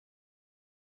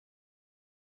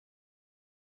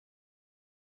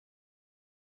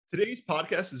Today's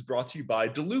podcast is brought to you by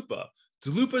Dalupa.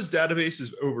 Dalupa's database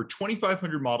of over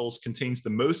 2,500 models contains the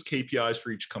most KPIs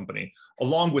for each company,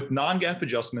 along with non-GAAP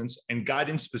adjustments and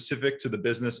guidance specific to the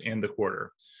business and the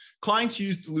quarter. Clients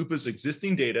use Dalupa's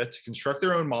existing data to construct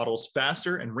their own models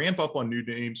faster and ramp up on new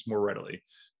names more readily.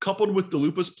 Coupled with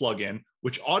Dalupa's plugin,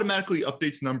 which automatically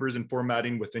updates numbers and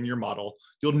formatting within your model,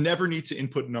 you'll never need to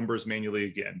input numbers manually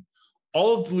again.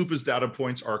 All of Dalupa's data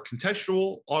points are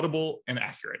contextual, audible, and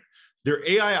accurate. Their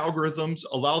AI algorithms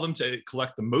allow them to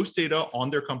collect the most data on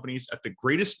their companies at the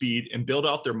greatest speed and build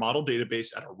out their model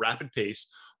database at a rapid pace,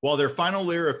 while their final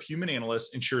layer of human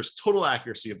analysts ensures total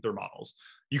accuracy of their models.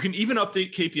 You can even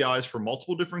update KPIs for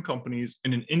multiple different companies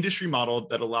in an industry model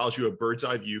that allows you a bird's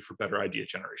eye view for better idea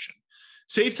generation.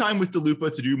 Save time with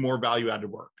Dalupa to do more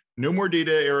value-added work. No more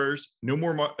data errors, no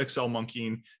more Excel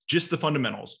monkeying, just the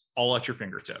fundamentals, all at your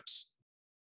fingertips.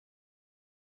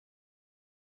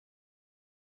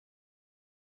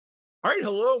 All right,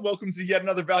 hello, and welcome to yet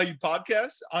another Valued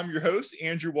Podcast. I'm your host,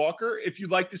 Andrew Walker. If you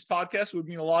like this podcast, it would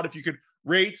mean a lot if you could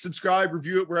rate, subscribe,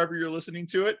 review it wherever you're listening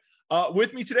to it.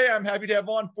 With me today, I'm happy to have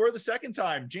on for the second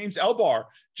time, James Elbaor.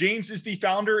 James is the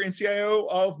founder and CIO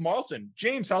of Marlton.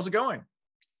 James, how's it going?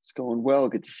 It's going well.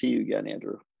 Good to see you again,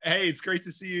 Andrew. Hey, it's great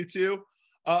to see you too.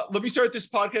 Let me start this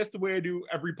podcast the way I do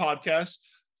every podcast.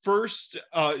 First,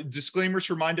 disclaimers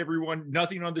to remind everyone,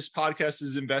 nothing on this podcast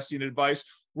is investing advice.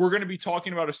 We're going to be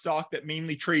talking about a stock that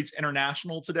mainly trades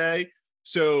international today.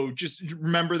 So just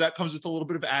remember that comes with a little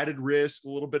bit of added risk, a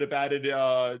little bit of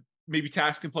added maybe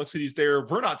tax complexities there.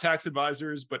 We're not tax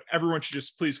advisors, but everyone should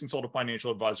just please consult a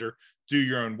financial advisor, do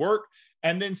your own work.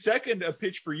 And then second, a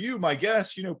pitch for you, my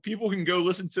guest, people can go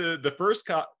listen to the first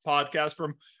podcast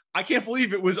from, I can't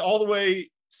believe it was all the way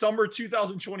summer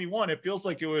 2021. It feels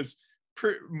like it was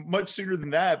much sooner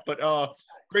than that, but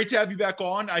great to have you back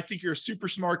on. I think you're a super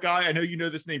smart guy. I know you know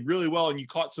this name really well, and you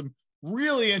caught some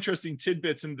really interesting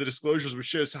tidbits in the disclosures, which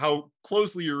shows how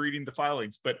closely you're reading the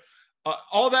filings. But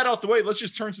all that out the way, let's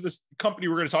just turn to this company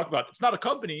we're going to talk about. It's not a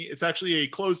company. It's actually a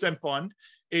closed-end fund.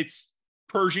 It's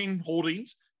Pershing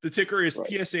Holdings. The ticker is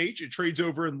PSH. It trades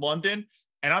over in London.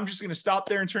 And I'm just going to stop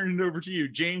there and turn it over to you.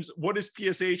 James, what is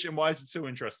PSH and why is it so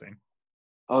interesting?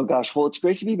 Oh, gosh. Well, it's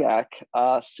great to be back.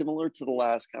 Similar to the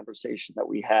last conversation that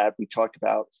we had, we talked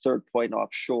about Third Point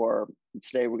Offshore. And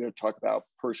today, we're going to talk about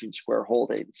Pershing Square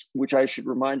Holdings, which I should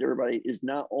remind everybody is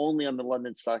not only on the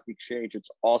London Stock Exchange, it's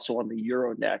also on the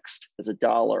Euronext as a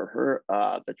dollar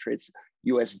that trades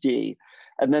USD.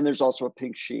 And then there's also a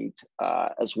pink sheet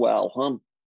as well.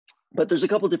 But there's a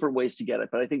couple of different ways to get it.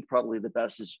 But I think probably the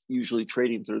best is usually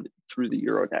trading through the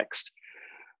Euronext.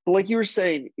 But like you were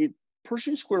saying,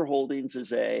 Pershing Square Holdings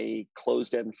is a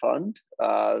closed-end fund.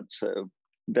 It's an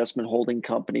investment holding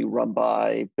company run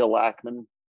by Bill Ackman,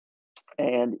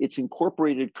 and it's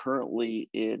incorporated currently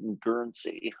in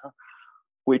Guernsey,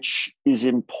 which is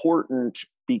important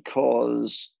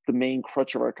because the main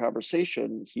crutch of our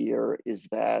conversation here is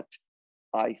that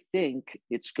I think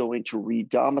it's going to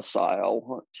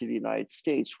re-domicile to the United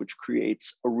States, which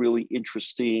creates a really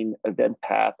interesting event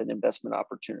path and investment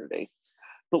opportunity.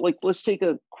 But let's take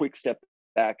a quick step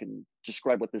back and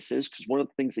describe what this is, because one of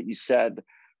the things that you said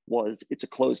was it's a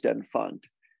closed-end fund.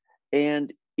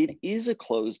 And it is a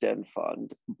closed-end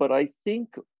fund, but I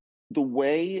think the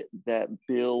way that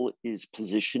Bill is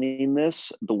positioning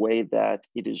this, the way that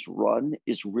it is run,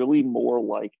 is really more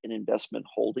like an investment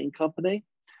holding company.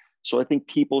 So I think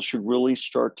people should really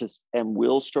start to, and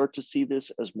will start to see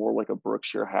this as more like a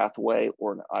Berkshire Hathaway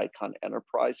or an Icon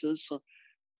Enterprises.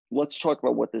 Let's talk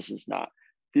about what this is not.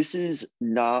 This is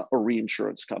not a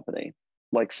reinsurance company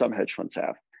like some hedge funds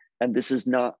have. And this is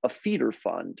not a feeder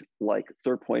fund like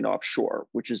Third Point Offshore,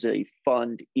 which is a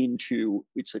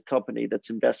it's a company that's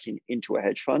investing into a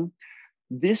hedge fund.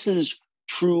 This is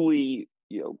truly,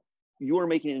 you are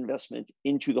making an investment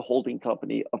into the holding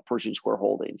company of Pershing Square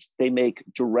Holdings. They make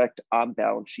direct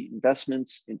on-balance sheet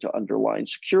investments into underlying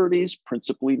securities,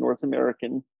 principally North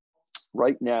American.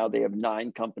 Right now, they have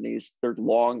 9 companies. They're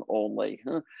long only.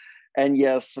 And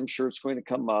yes, I'm sure it's going to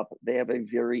come up. They have a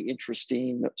very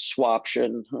interesting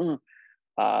swaption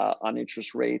on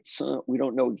interest rates. We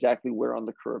don't know exactly where on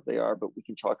the curve they are, but we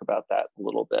can talk about that a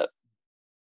little bit.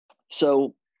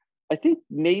 So I think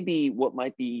maybe what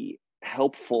might be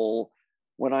helpful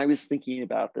when I was thinking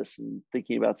about this and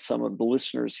thinking about some of the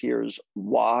listeners here is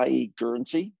why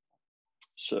Guernsey?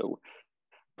 So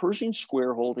Pershing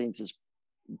Square Holdings is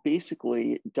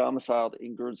basically domiciled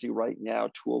in Guernsey right now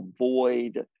to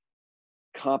avoid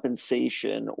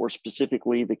compensation, or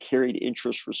specifically the carried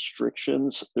interest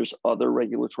restrictions. There's other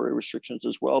regulatory restrictions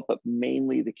as well, but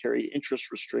mainly the carried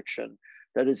interest restriction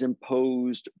that is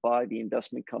imposed by the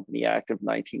Investment Company Act of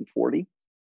 1940.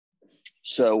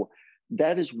 So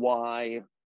that is why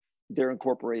they're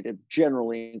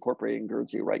generally incorporated in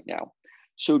Guernsey right now.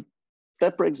 So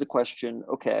that begs the question,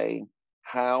 okay,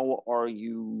 how are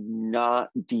you not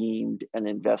deemed an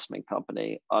investment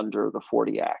company under the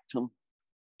 40 Act?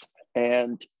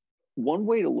 And one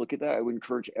way to look at that, I would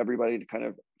encourage everybody to kind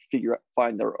of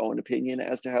find their own opinion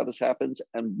as to how this happens.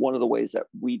 And one of the ways that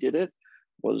we did it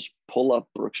was pull up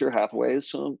Berkshire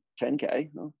Hathaway's 10K.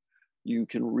 You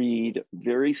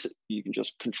can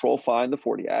just control find the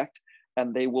 40 Act,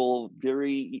 and they will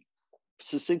very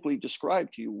succinctly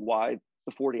describe to you why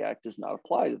the 40 Act does not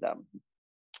apply to them.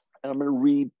 And I'm going to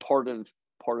read part of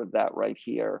that right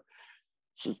here.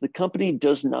 It says the company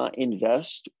does not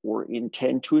invest or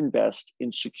intend to invest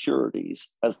in securities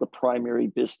as the primary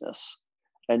business,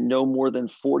 and no more than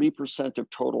 40% of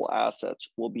total assets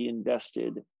will be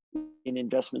invested in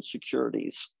investment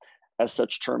securities, as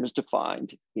such term is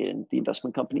defined in the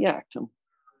Investment Company Act.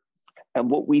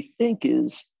 And what we think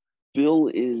is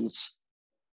Bill is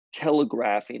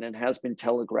telegraphing and has been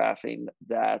telegraphing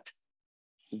that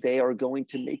they are going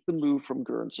to make the move from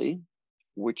Guernsey,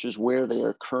 which is where they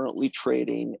are currently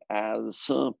trading as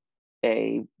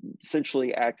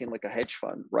essentially acting like a hedge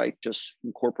fund, right? Just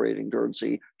incorporating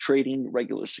Guernsey, trading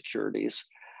regular securities,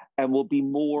 and will be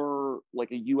more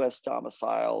like a US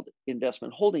domiciled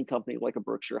investment holding company like a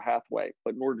Berkshire Hathaway.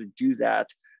 But in order to do that,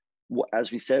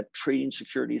 as we said, trading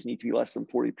securities need to be less than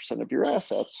 40% of your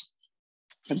assets.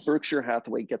 And Berkshire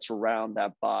Hathaway gets around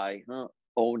that by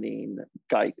owning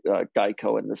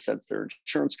Geico in the sense they're an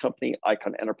insurance company.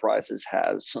 Icon Enterprises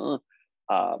has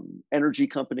energy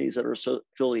companies that are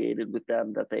affiliated with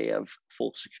them that they have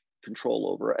full control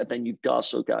over. And then you've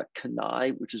also got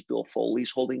Kenai, which is Bill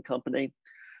Foley's holding company,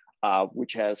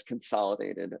 which has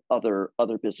consolidated other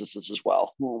businesses as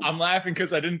well. I'm laughing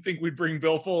because I didn't think we'd bring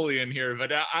Bill Foley in here,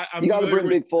 but I'm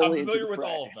familiar with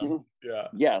all of them. Yeah.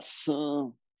 Yes.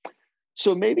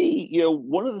 So maybe,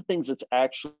 one of the things that's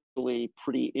actually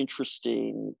pretty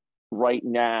interesting right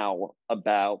now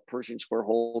about Pershing Square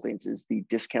Holdings is the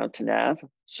discount to NAV.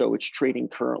 So it's trading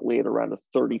currently at around a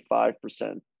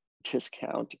 35%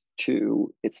 discount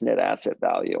to its net asset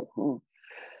value.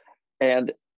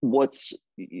 And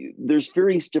there's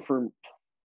various different, I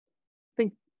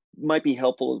think might be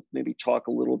helpful to maybe talk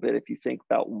a little bit if you think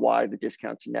about why the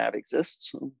discount to NAV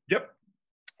exists. Yep.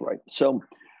 Right. So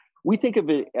we think of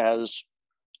it as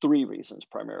three reasons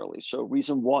primarily. So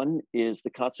reason one is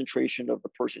the concentration of the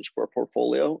Pershing Square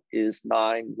portfolio is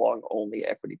 9 long-only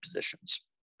equity positions.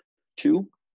 2,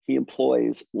 he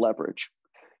employs leverage.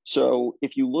 So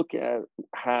if you look at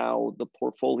how the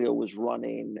portfolio was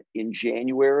running in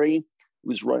January, it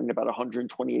was running about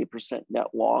 128% net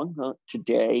long.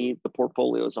 Today, the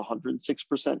portfolio is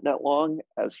 106% net long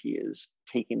as he is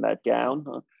taking that down.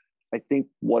 I think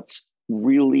what's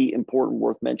really important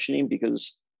worth mentioning,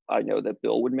 because I know that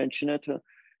Bill would mention it,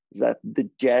 is that the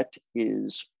debt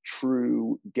is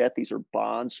true debt. These are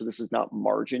bonds, so this is not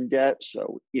margin debt.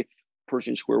 So if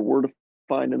Pershing Square were to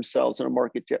find themselves in a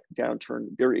market downturn,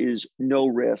 there is no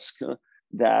risk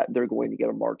that they're going to get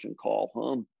a margin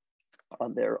call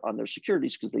on their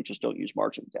securities because they just don't use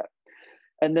margin debt.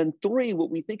 And then 3, what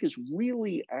we think is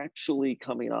really actually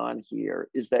coming on here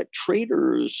is that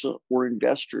traders or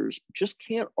investors just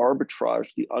can't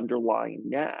arbitrage the underlying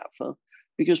NAV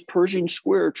because Pershing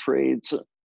Square trades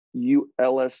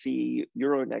LSE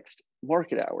Euronext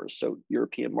market hours, so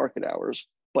European market hours,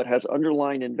 but has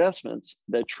underlying investments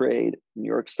that trade New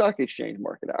York Stock Exchange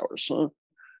market hours.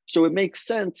 So it makes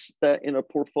sense that in a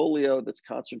portfolio that's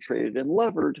concentrated and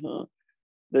levered,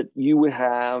 that you would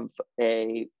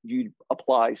you'd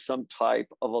apply some type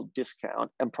of a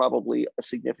discount and probably a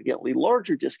significantly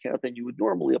larger discount than you would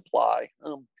normally apply,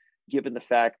 given the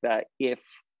fact that if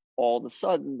all of a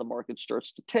sudden the market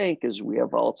starts to tank as we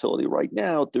have volatility right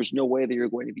now, there's no way that you're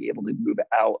going to be able to move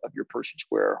out of your Pershing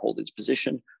Square Holdings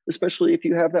position, especially if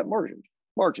you have that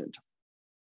margined.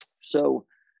 So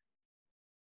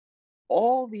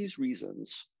all these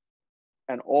reasons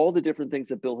and all the different things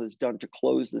that Bill has done to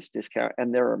close this discount,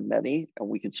 and there are many, and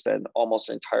we could spend almost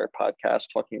an entire podcast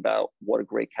talking about what a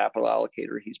great capital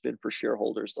allocator he's been for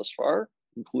shareholders thus far,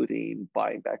 including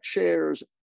buying back shares,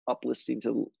 uplisting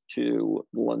to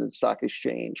the London Stock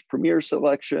Exchange Premier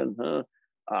Selection,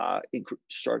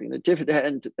 starting a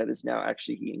dividend that is now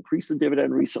actually, he increased the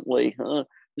dividend recently.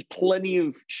 There's plenty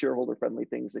of shareholder-friendly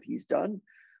things that he's done.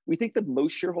 We think the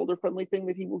most shareholder-friendly thing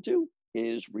that he will do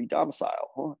is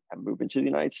redomicile and move into the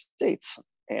United States.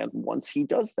 And once he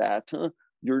does that,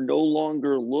 you're no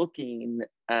longer looking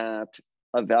at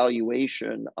a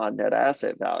valuation on net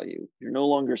asset value. You're no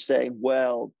longer saying,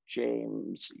 well,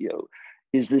 James,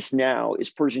 is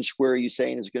Pershing Square, you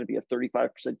saying is going to be a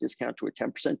 35% discount to a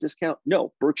 10% discount?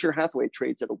 No, Berkshire Hathaway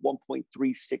trades at a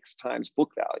 1.36 times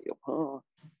book value.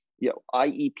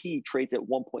 IEP trades at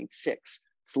 1.6.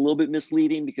 It's a little bit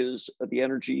misleading because of the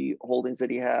energy holdings that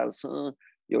he has.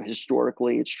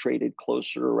 Historically, it's traded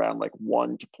closer around like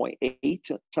 1 to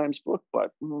 0.8 times book,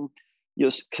 but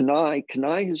yes, Kenai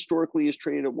historically is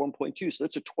traded at 1.2, so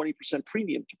that's a 20%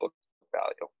 premium to book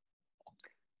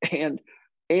value.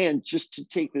 And just to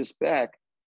take this back,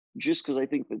 just because I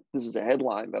think that this is a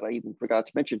headline that I even forgot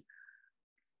to mention,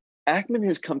 Ackman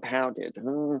has compounded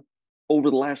over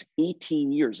the last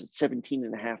 18 years at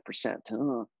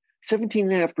 17.5%.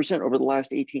 17.5% over the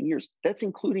last 18 years. That's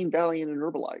including Valiant and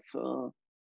Herbalife.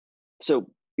 So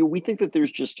we think that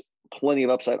there's just plenty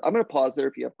of upside. I'm going to pause there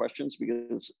if you have questions,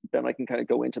 because then I can kind of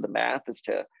go into the math as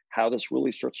to how this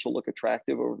really starts to look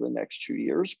attractive over the next 2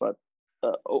 years, but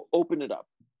open it up.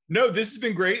 No, this has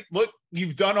been great. Look,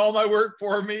 you've done all my work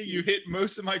for me. You hit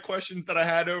most of my questions that I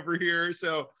had over here.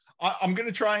 So I'm going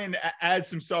to try and add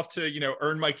some stuff to,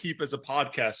 earn my keep as a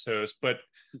podcast host. But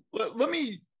let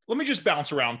me just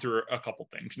bounce around through a couple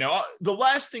things. Now, the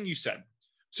last thing you said.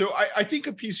 So I think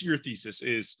a piece of your thesis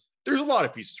is there's a lot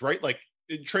of pieces, right? Like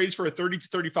it trades for a 30 to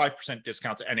 35%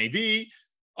 discount to NAV.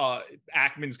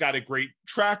 Ackman's got a great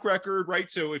track record,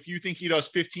 right? So if you think he does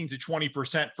 15 to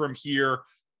 20% from here,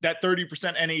 that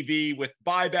 30% NAV with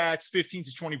buybacks, 15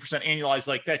 to 20% annualized,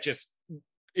 like that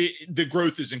the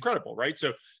growth is incredible, right?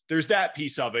 So there's that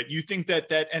piece of it. You think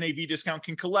that NAV discount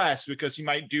can collapse because he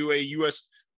might do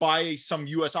buy some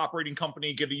US operating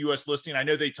company, get a US listing. I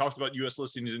know they talked about US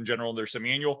listings in general, they're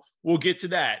semi-annual. We'll get to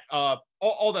that,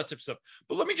 all that type of stuff.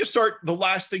 But let me just start the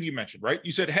last thing you mentioned, right?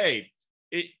 You said, hey,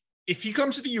 if he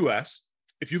comes to the US,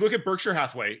 if you look at Berkshire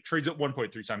Hathaway, trades at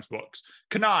 1.3 times books.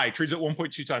 Kenai trades at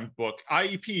 1.2 times book.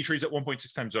 IEP trades at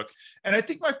 1.6 times book. And I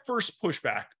think my first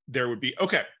pushback there would be,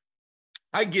 okay,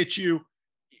 I get you.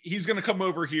 He's going to come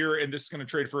over here and this is going to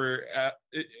trade for,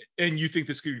 and you think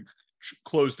this could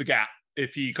close the gap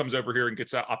if he comes over here and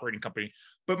gets an operating company.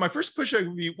 But my first pushback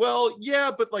would be, well, yeah,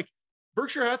 but like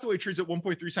Berkshire Hathaway trades at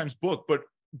 1.3 times book, but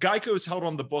Geico's held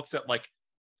on the books at like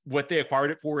what they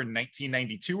acquired it for in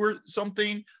 1992 or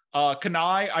something.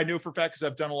 Kenai, I know for a fact, because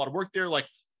I've done a lot of work there, like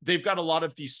they've got a lot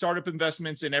of these startup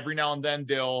investments, and every now and then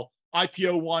they'll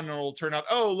IPO one and it'll turn out,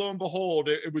 oh, lo and behold,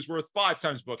 it was worth 5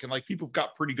 times book. And like people have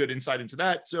got pretty good insight into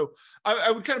that. So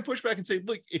I would kind of push back and say,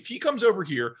 look, if he comes over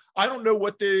here, I don't know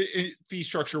what the fee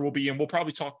structure will be, and we'll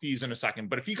probably talk fees in a second.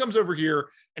 But if he comes over here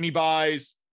and he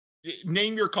buys,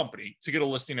 name your company to get a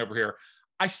listing over here,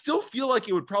 I still feel like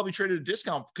it would probably trade at a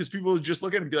discount because people would just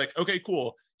look at it and be like, okay,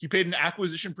 cool. He paid an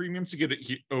acquisition premium to get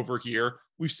it over here.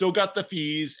 We've still got the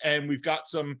fees and we've got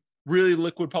some really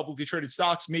liquid publicly traded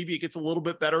stocks. Maybe it gets a little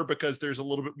bit better because there's a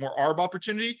little bit more ARB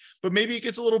opportunity, but maybe it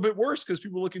gets a little bit worse because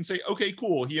people look and say, okay,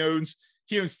 cool. He owns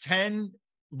 10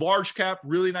 large cap,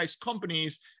 really nice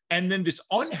companies, and then this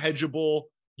unhedgeable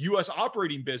US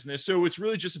operating business. So it's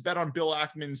really just a bet on Bill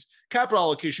Ackman's capital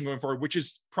allocation going forward, which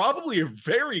is probably a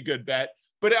very good bet.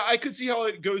 But I could see how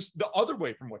it goes the other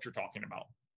way from what you're talking about.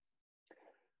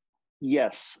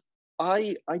 Yes,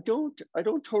 I don't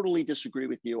totally disagree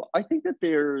with you. I think that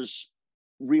there's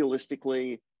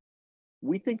realistically,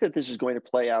 we think that this is going to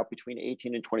play out between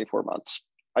 18 and 24 months.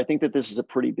 I think that this is a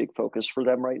pretty big focus for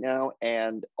them right now.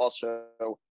 And also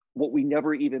what we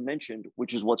never even mentioned,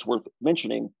 which is what's worth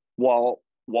mentioning, while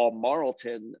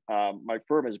Marlton, my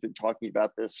firm has been talking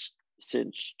about this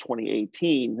since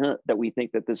 2018, that we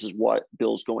think that this is what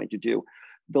Bill's going to do.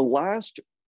 The last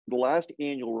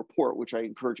annual report, which I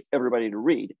encourage everybody to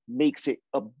read, makes it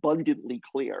abundantly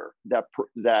clear that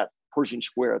Pershing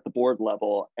Square at the board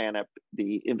level and at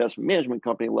the investment management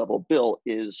company level, Bill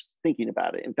is thinking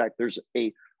about it. In fact, there's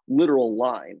a literal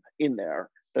line in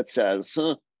there that says,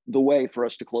 the way for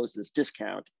us to close this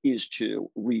discount is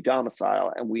to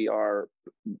redomicile, and we are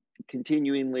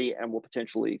continuingly and will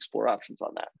potentially explore options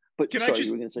on that. But can I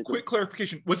just quick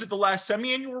clarification? Was it the last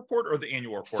semi-annual report or the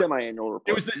annual report? Semi-annual report.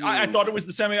 It was. I thought it was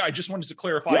the semi. I just wanted to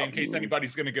clarify in case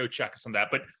anybody's going to go check us on that.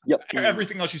 But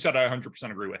everything else you said, I 100%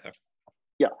 agree with it.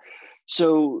 Yeah.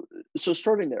 So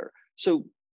starting there. So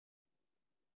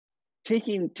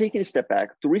taking a step back,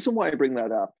 the reason why I bring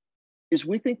that up is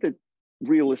we think that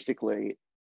realistically,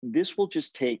 this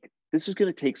is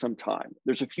going to take some time.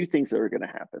 There's a few things that are going to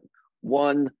happen.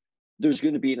 One, there's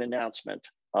going to be an announcement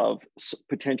of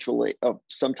potentially of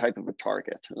some type of a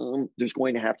target. There's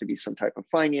going to have to be some type of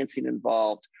financing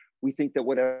involved. We think that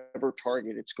whatever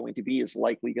target it's going to be is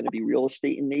likely going to be real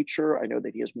estate in nature. I know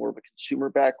that he has more of a consumer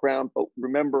background, but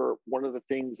remember, one of the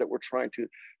things that we're trying to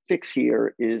fix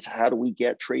here is how do we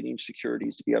get trading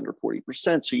securities to be under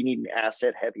 40%? So you need an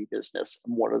asset-heavy business.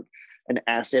 And one of an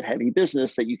asset-heavy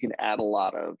business that you can add a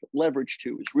lot of leverage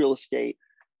to is real estate,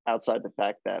 outside the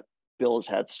fact that Bill has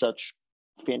had such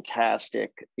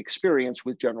fantastic experience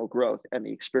with General Growth and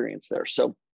the experience there.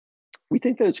 So we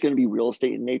think that it's going to be real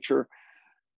estate in nature.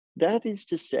 That is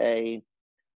to say,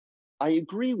 I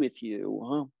agree with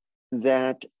you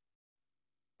that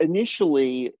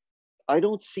initially, I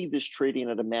don't see this trading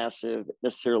at a massive,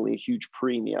 necessarily a huge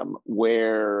premium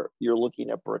where you're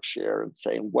looking at Berkshire and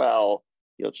saying, well,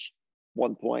 it's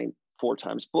 1.4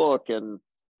 times book and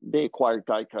they acquired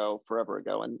Geico forever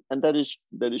ago. And that is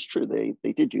true.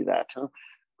 They did do that.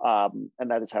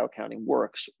 And that is how accounting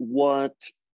works. What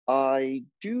I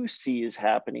do see is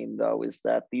happening, though, is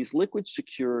that these liquid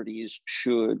securities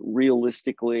should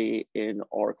realistically, in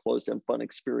our closed-end fund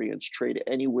experience, trade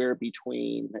anywhere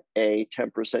between a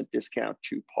 10% discount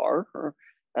to par.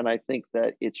 And I think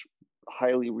that it's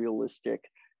highly realistic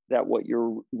that what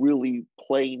you're really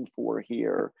playing for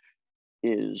here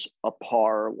is a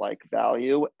par-like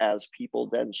value, as people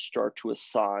then start to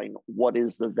assign what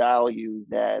is the value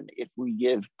then if we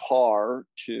give par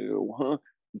to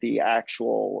the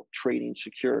actual trading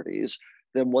securities,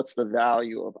 then what's the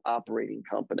value of operating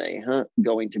company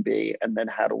going to be? And then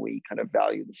how do we kind of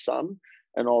value the sum?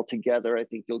 And altogether, I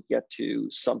think you'll get to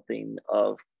something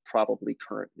of probably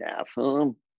current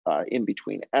NAV in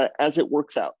between as it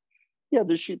works out. Yeah,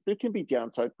 there can be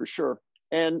downside for sure.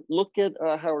 And look at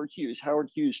Howard Hughes. Howard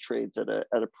Hughes trades at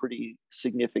a pretty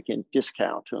significant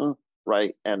discount,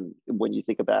 right? And when you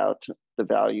think about the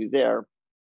value there,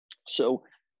 so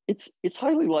it's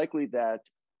highly likely that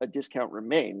a discount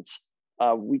remains.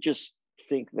 We just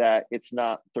think that it's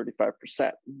not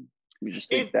 35%. We just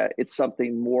think that it's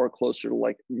something more closer to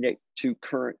like to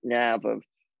current NAV of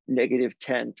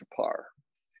 -10 to par.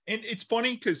 And it's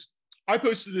funny because I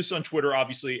posted this on Twitter,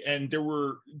 obviously, and there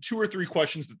were 2 or 3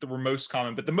 questions that were most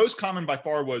common, but the most common by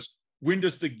far was, when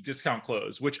does the discount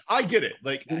close? Which I get it.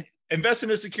 Like, invest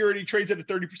in a security, trades at a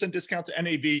 30% discount to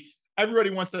NAV. Everybody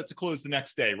wants that to close the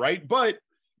next day, right? But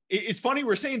it's funny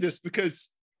we're saying this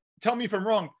because, tell me if I'm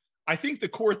wrong, I think the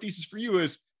core thesis for you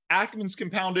is Ackman's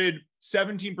compounded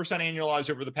 17% annualized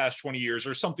over the past 20 years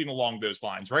or something along those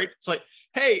lines, right? It's like,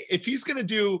 hey, if he's going to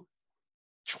do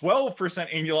 12%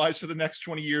 annualized for the next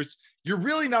 20 years, you're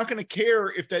really not going to care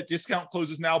if that discount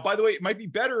closes now. By the way, it might be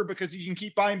better because you can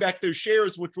keep buying back those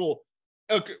shares, which will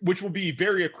be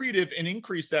very accretive and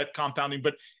increase that compounding.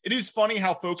 But it is funny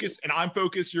how focused, and I'm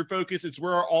focused, you're focused, it's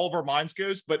where all of our minds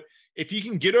goes. But if you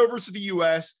can get over to the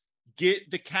US, get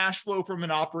the cash flow from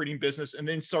an operating business, and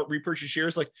then start repurchasing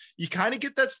shares, like, you kind of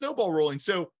get that snowball rolling.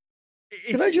 So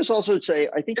can I just also say,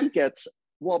 I think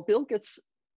Bill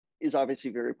is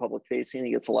obviously very public facing.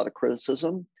 He gets a lot of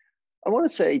criticism. I want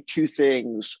to say 2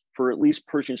 things for at least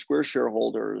Pershing Square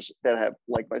shareholders that have,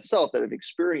 like myself, that have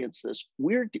experienced this.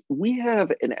 We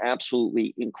have an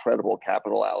absolutely incredible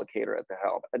capital allocator at the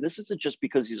helm. And this isn't just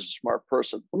because he's a smart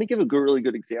person. Let me give a really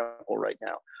good example right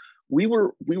now. We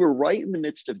were right in the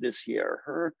midst of this year.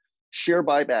 Her share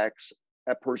buybacks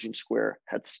at Pershing Square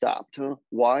had stopped.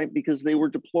 Why? Because they were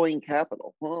deploying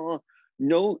capital.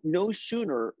 No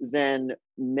sooner than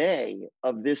May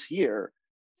of this year,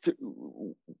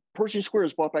 Pershing Square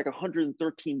has bought back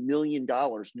 $113 million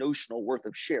notional worth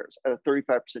of shares at a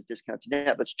 35% discount to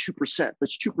NAV. That's 2%.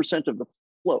 That's 2% of the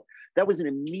float. That was an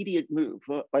immediate move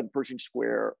by the Pershing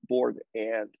Square board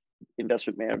and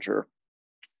investment manager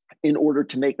in order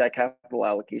to make that capital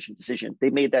allocation decision. They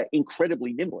made that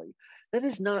incredibly nimbly. That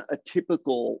is not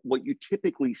what you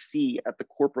typically see at the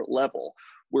corporate level,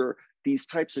 where these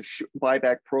types of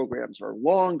buyback programs are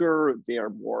longer, they're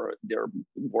more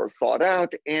thought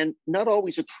out, and not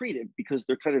always accretive because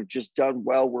they're kind of just done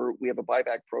well, where we have a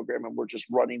buyback program and we're just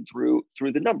running through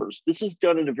the numbers. This is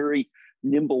done in a very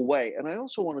nimble way. And I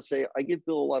also want to say, I give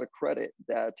Bill a lot of credit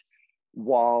that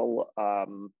while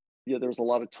there's a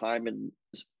lot of time and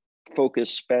focus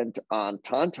spent on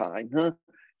Tauntaun,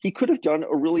 he could have done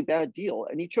a really bad deal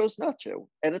and he chose not to.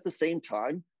 And at the same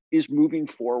time, is moving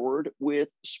forward with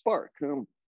Spark.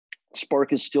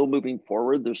 Spark is still moving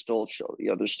forward. There's still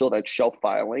that shelf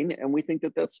filing, and we think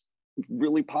that that's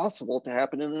really possible to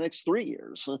happen in the next 3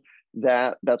 years.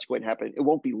 That's going to happen. It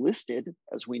won't be listed,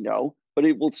 as we know, but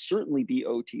it will certainly be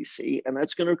OTC, and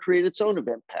that's going to create its own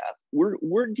event path.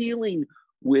 We're dealing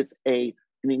with an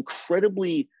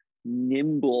incredibly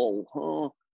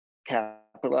nimble capital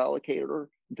capital allocator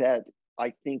that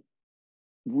I think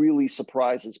really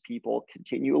surprises people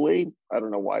continually. I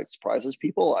don't know why it surprises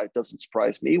people. It doesn't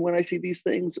surprise me when I see these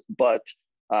things, but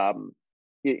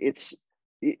it's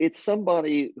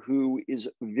somebody who is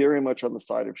very much on the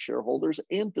side of shareholders,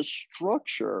 and the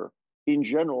structure in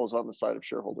general is on the side of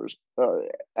shareholders.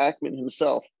 Ackman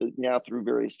himself, now through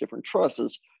various different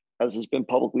trusts, as has been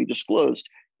publicly disclosed,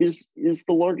 is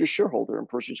the largest shareholder in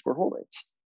Pershing Square Holdings.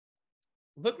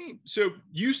 So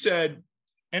you said,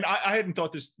 and I hadn't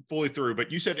thought this fully through, but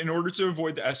you said in order to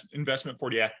avoid the investment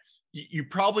 40 Act, you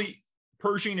probably,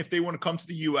 Pershing, if they want to come to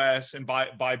the US and buy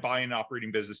an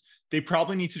operating business, they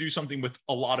probably need to do something with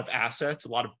a lot of assets, a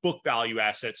lot of book value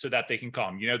assets, so that they can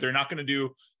come. They're not going to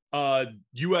do a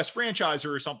US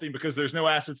franchisor or something because there's no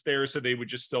assets there. So they would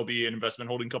just still be an investment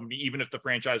holding company, even if the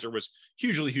franchisor was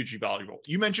hugely, hugely valuable.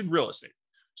 You mentioned real estate.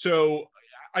 So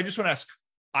I just want to ask,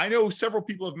 I know several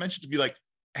people have mentioned to be like,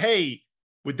 hey,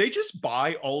 would they just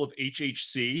buy all of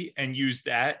HHC and use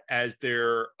that as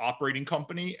their operating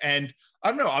company? And I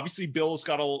don't know, obviously Bill's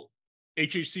got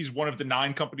HHC is one of the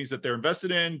 9 companies that they're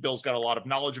invested in. Bill's got a lot of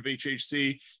knowledge of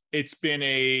HHC. It's been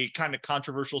a kind of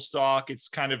controversial stock. It's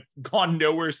kind of gone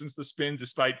nowhere since the spin,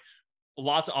 despite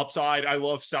lots of upside. I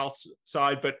love South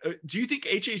Side, but do you think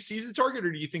HHC is the target,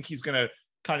 or do you think he's going to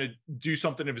kind of do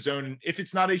something of his own? And if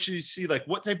it's not HHC, like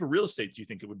what type of real estate do you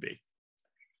think it would be?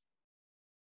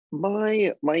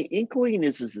 My inkling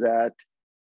is that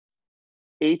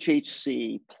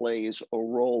HHC plays a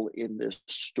role in this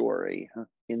story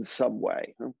in some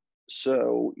way.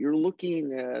 So you're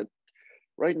looking at,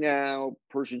 right now,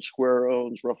 Pershing Square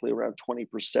owns roughly around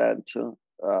 20%, a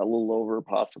little over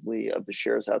possibly, of the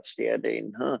shares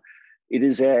outstanding. It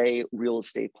is a real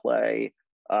estate play.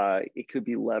 It could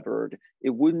be levered.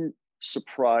 It wouldn't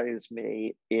surprise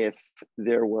me if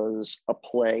there was a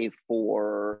play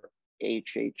for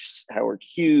Howard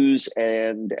Hughes,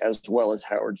 and as well as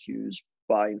Howard Hughes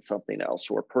buying something else,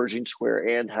 or Pershing Square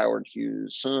and Howard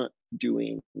Hughes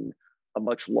doing a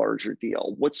much larger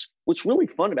deal. What's really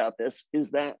fun about this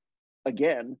is that,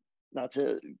 again, not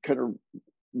to kind of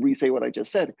re-say what I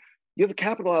just said, you have a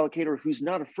capital allocator who's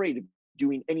not afraid of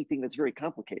doing anything that's very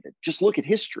complicated. Just look at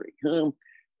history.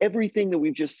 Everything that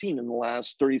we've just seen in the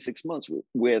last 36 months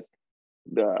with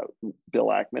Bill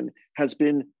Ackman has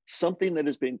been something that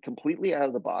has been completely out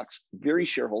of the box, very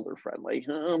shareholder friendly,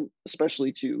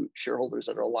 especially to shareholders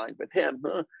that are aligned with him.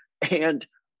 And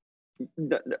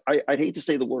I'd hate to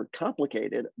say the word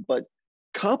complicated, but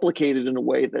complicated in a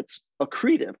way that's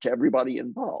accretive to everybody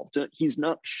involved. He's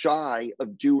not shy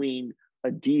of doing a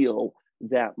deal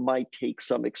that might take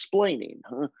some explaining,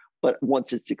 but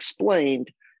once it's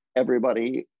explained,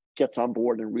 everybody gets on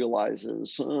board and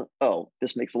realizes, oh,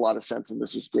 this makes a lot of sense and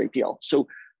this is a great deal. So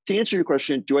to answer your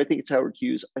question, do I think it's Howard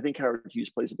Hughes? I think Howard Hughes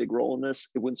plays a big role in this.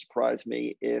 It wouldn't surprise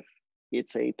me if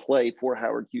it's a play for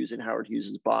Howard Hughes and Howard Hughes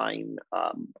is buying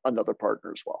another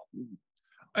partner as well.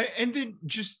 And then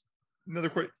just another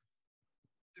question.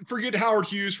 Forget Howard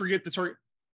Hughes, forget the target.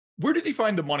 Where do they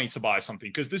find the money to buy something?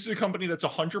 Because this is a company that's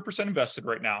 100% invested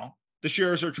right now. The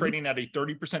shares are trading at a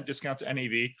 30% discount to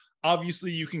NAV.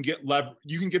 Obviously, you can get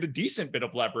a decent bit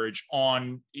of leverage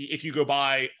on if you go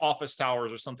buy office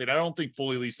towers or something. I don't think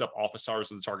fully leased up office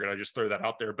towers is the target. I just throw that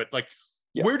out there. But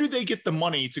where do they get the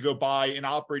money to go buy an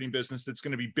operating business that's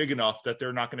going to be big enough that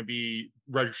they're not going to be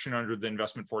registered under the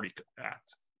Investment 40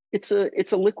 Act? It's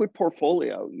a liquid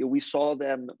portfolio. We saw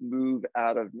them move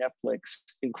out of Netflix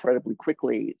incredibly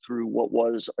quickly through what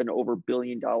was an over $1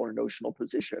 billion notional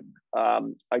position.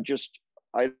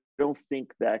 I don't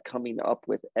think that coming up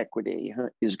with equity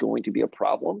is going to be a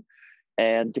problem.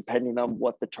 And depending on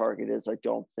what the target is, I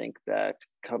don't think that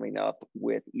coming up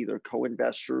with either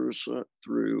co-investors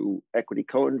through equity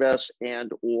co-invest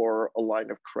and or a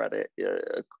line of credit,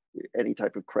 any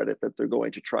type of credit that they're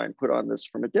going to try and put on this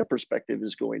from a debt perspective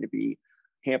is going to be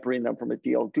hampering them from a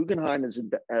deal. Guggenheim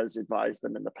has advised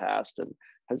them in the past and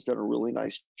has done a really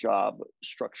nice job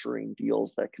structuring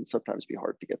deals that can sometimes be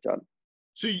hard to get done.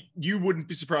 So you wouldn't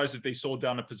be surprised if they sold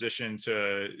down a position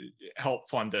to help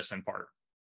fund this in part?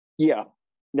 Yeah,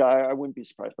 no, I wouldn't be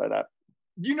surprised by that.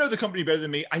 You know the company better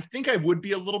than me. I think I would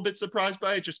be a little bit surprised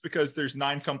by it just because there's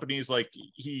 9 companies. Like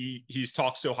he's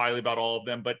talked so highly about all of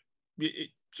them, but it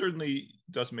certainly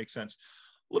does make sense.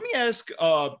 Let me ask,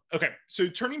 okay, so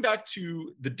turning back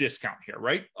to the discount here,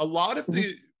 right? A lot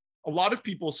of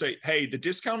people say, hey, the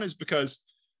discount is because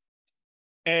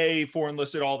foreign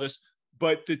listed, all this,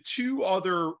 but the 2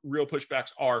 other real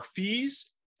pushbacks are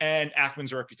fees and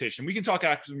Ackman's reputation. We can talk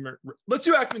Ackman. Let's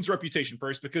do Ackman's reputation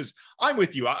first, because I'm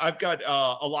with you. I've got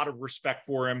a lot of respect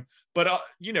for him. But,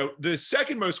 the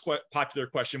second most popular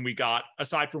question we got,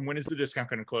 aside from when is the discount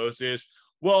going to close, is,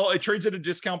 well, it trades at a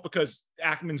discount because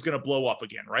Ackman's going to blow up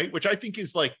again, right? Which I think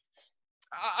is like,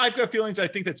 I've got feelings. I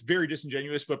think that's very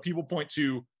disingenuous, but people point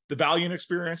to the Valiant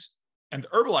experience and the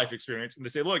Herbalife experience, and they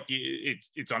say, look,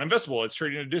 it's uninvestable. It's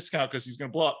trading at a discount because he's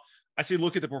going to blow up. I say,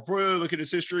 look at the portfolio, look at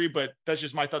his history, but that's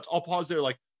just my thoughts. I'll pause there.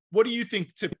 Like, what do you think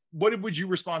what would you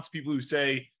respond to people who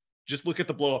say, just look at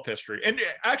the blow up history? And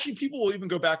actually, people will even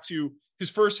go back to his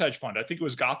first hedge fund. I think it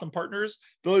was Gotham Partners.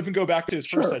 They'll even go back to his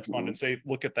first hedge fund and say,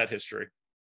 look at that history.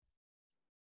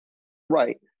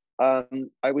 Right.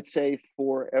 I would say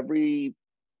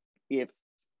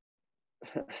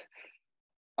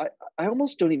I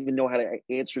almost don't even know how to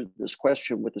answer this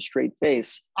question with a straight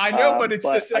face. I know, but it's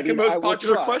the second most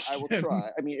popular question. I will try.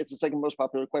 I mean, it's the second most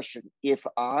popular question. If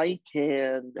I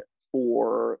can,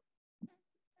 for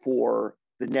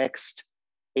the next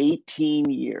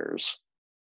 18 years,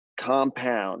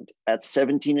 compound at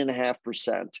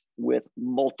 17.5% with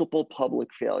multiple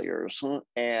public failures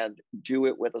and do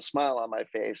it with a smile on my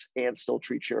face and still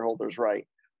treat shareholders right,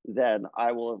 then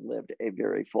I will have lived a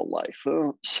very full life.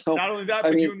 So not only that,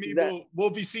 but you and me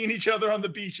will be seeing each other on the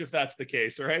beach if that's the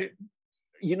case, right?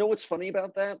 You know what's funny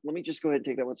about that? Let me just go ahead and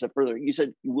take that one step further. You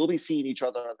said we'll be seeing each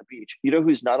other on the beach. You know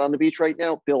who's not on the beach right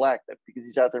now? Bill Ackman, because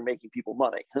he's out there making people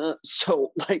money.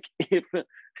 So if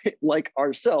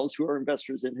ourselves who are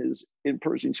investors in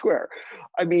Pershing Square,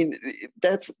 I mean,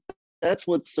 that's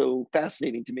what's so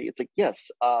fascinating to me. It's like, yes,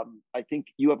 I think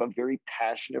you have a very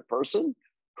passionate person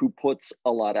who puts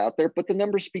a lot out there, but the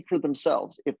numbers speak for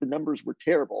themselves. If the numbers were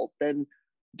terrible, then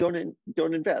don't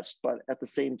invest. But at the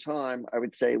same time, I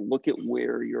would say, look at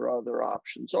where your other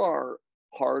options are.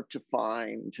 Hard to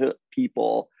find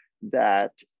people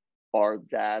that are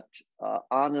that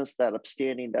honest, that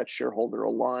upstanding, that shareholder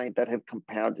aligned, that have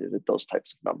compounded at those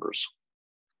types of numbers.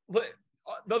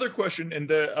 Another question, and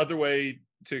the other way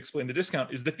to explain the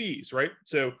discount is the fees, right?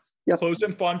 So yep.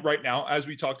 Closed-end fund right now, as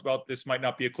we talked about, this might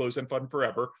not be a closed-end fund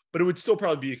forever, but it would still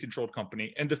probably be a controlled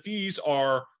company. And the fees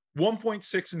are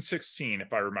 1.6 and 16,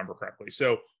 if I remember correctly.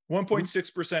 So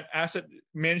 1.6% asset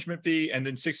management fee, and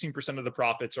then 16% of the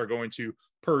profits are going to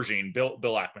Pershing, Bill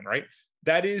Ackman, right?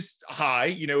 That is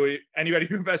high. Anybody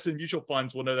who invests in mutual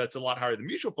funds will know that's a lot higher than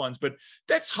mutual funds, but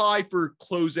that's high for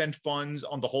closed-end funds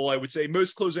on the whole. I would say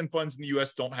most closed-end funds in the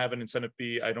US don't have an incentive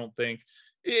fee. I don't think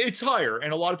it's higher.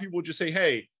 And a lot of people would just say,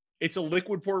 hey, it's a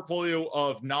liquid portfolio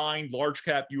of 9 large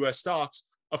cap US stocks.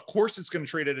 Of course, it's going to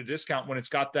trade at a discount when it's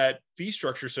got that fee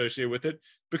structure associated with it,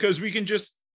 because we can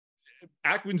just,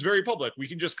 Ackman's very public. We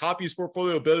can just copy his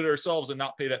portfolio, build it ourselves, and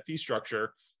not pay that fee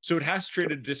structure. So it has to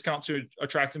trade at a discount to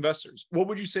attract investors. What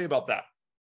would you say about that?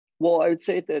 Well, I would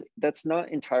say that that's not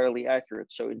entirely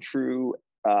accurate. So in true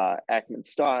Ackman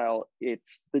style,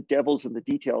 it's the devil's in the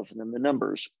details and in the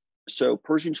numbers. So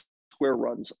Pershing Square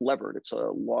runs levered. It's a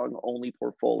long only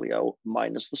portfolio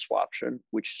minus the swaption,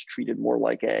 which is treated more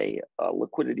like a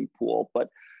liquidity pool, but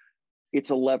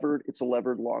it's a levered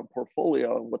long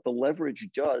portfolio. And what the leverage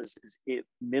does is it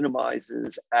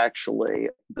minimizes actually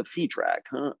the fee drag.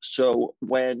 So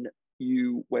when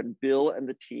Bill and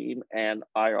the team and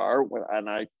IR, and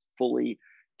I fully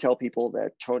tell people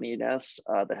that Tony Ness,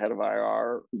 the head of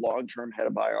IR, long-term head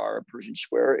of IR at Pershing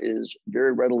Square, is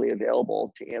very readily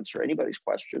available to answer anybody's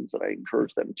questions. And I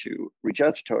encourage them to reach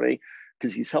out to Tony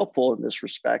because he's helpful in this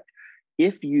respect.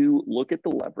 If you look at the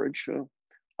leverage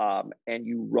and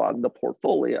you run the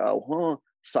portfolio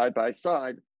side by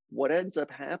side, what ends up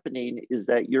happening is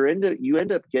that you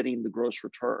end up getting the gross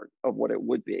return of what it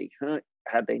would be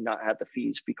had they not had the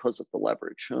fees because of the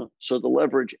leverage. So the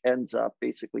leverage ends up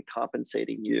basically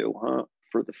compensating you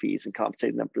for the fees and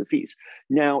compensating them for the fees.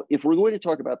 Now, if we're going to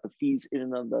talk about the fees in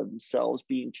and of themselves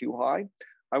being too high,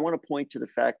 I want to point to the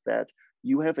fact that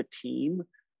you have a team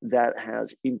that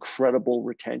has incredible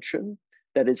retention.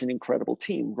 That is an incredible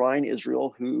team. Ryan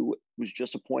Israel, who was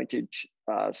just appointed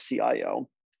CIO,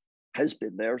 has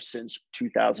been there since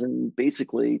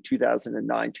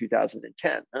 2009,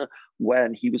 2010,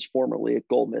 when he was formerly at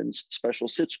Goldman's Special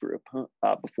Sits Group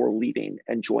before leaving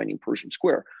and joining Pershing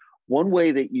Square. One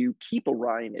way that you keep a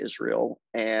Ryan Israel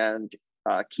and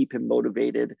keep him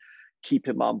motivated, keep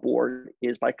him on board,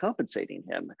 is by compensating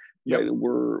him. Yep.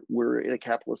 We're in a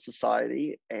capitalist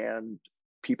society, and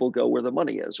people go where the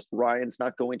money is. Ryan's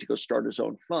not going to go start his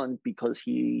own fund because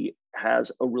he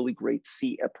has a really great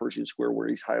seat at Pershing Square where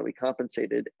he's highly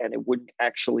compensated, and it wouldn't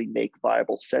actually make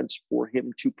viable sense for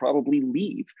him to probably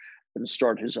leave and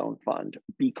start his own fund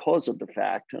because of the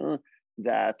fact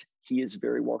that he is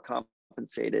very well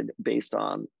compensated based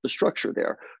on the structure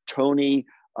there. Tony,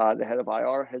 the head of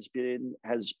IR, has been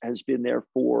there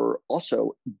for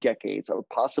also decades, or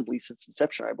possibly since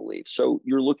inception, I believe. So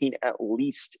you're looking at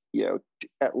least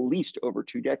over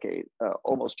 2 decades,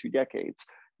 almost 2 decades,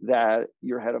 that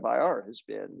your head of IR has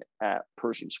been at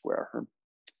Pershing Square.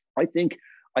 I think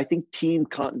team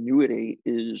continuity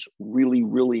is really,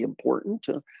 really important,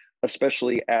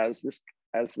 especially as this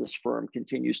firm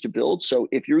continues to build. So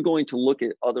if you're going to look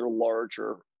at other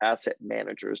larger asset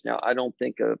managers, now I don't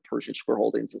think of Pershing Square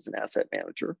Holdings as an asset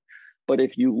manager, but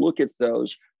if you look at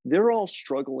those, they're all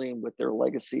struggling with their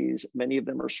legacies. Many of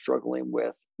them are struggling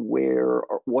with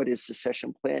what is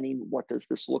succession planning? What does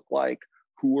this look like?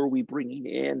 Who are we bringing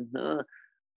in?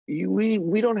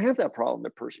 We don't have that problem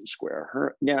at Pershing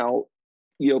Square. Now,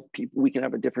 we can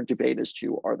have a different debate as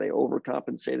to, are they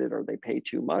overcompensated? Are they paid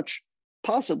too much?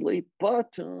 Possibly,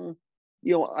 but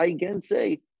I again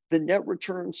say the net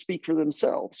returns speak for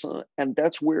themselves, and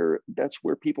that's where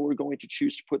people are going to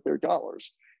choose to put their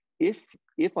dollars. If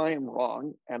I am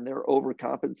wrong and they are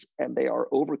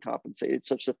overcompensated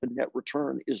such that the net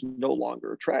return is no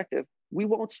longer attractive, we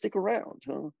won't stick around.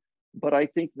 But I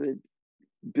think that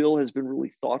Bill has been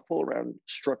really thoughtful around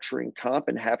structuring comp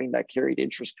and having that carried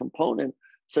interest component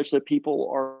such that people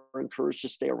are encouraged to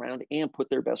stay around and put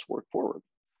their best work forward.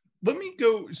 Let me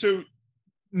go. So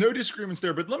no disagreements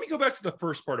there, but let me go back to the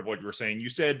first part of what you were saying. You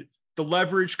said the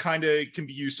leverage kind of can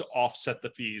be used to offset the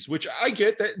fees, which I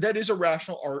get. That is a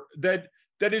rational art.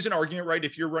 That is an argument, right?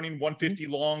 If you're running 150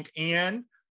 long and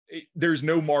there's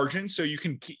no margin, so you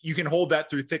can hold that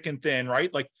through thick and thin,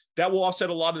 right? Like that will offset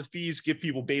a lot of the fees, give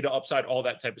people beta upside, all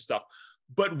that type of stuff.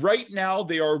 But right now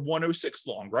they are 106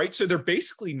 long, right? So they're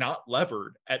basically not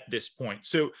levered at this point.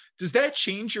 So does that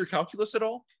change your calculus at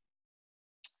all?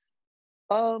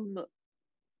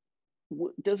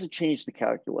 Does it change the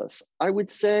calculus? I would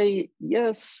say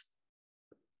yes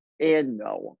and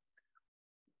no.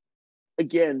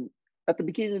 Again, at the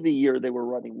beginning of the year, they were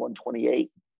running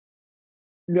 128.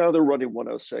 Now they're running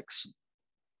 106.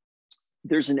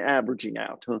 There's an averaging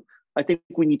out. I think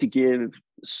we need to give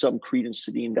some credence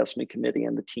to the investment committee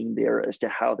and the team there as to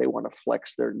how they want to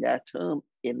flex their net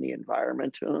in the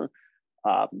environment.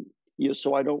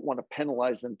 So I don't want to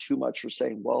penalize them too much for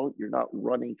saying, well, you're not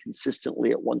running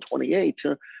consistently at 128.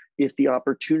 If the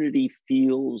opportunity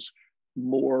feels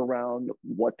more around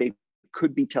what they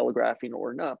could be telegraphing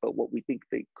or not, but what we think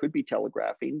they could be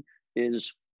telegraphing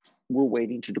is we're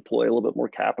waiting to deploy a little bit more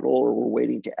capital, or we're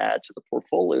waiting to add to the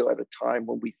portfolio at a time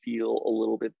when we feel a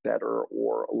little bit better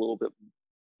or a little bit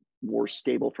more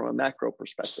stable from a macro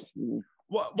perspective.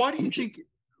 Why do you think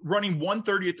running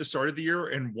 130 at the start of the year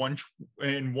and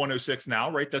 106 now,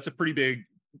 right? That's a pretty big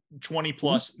 20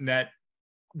 plus net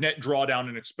drawdown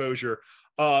in exposure.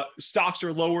 Stocks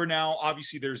are lower now.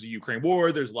 Obviously, there's a Ukraine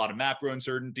war. There's a lot of macro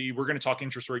uncertainty. We're going to talk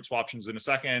interest rate swaptions in a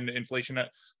second, inflation.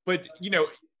 But,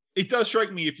 it does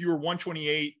strike me, if you were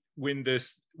 128 when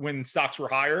stocks were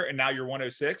higher and now you're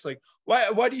 106, like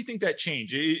why do you think that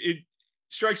changed? It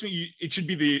strikes me it should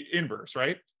be the inverse,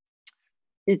 right?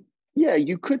 Yeah,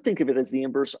 you could think of it as the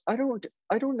inverse. I don't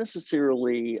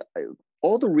necessarily.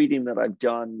 All the reading that I've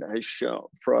done has shown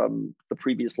from the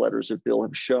previous letters of Bill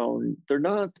have shown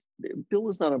Bill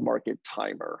is not a market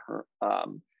timer.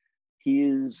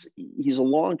 He's a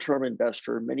long-term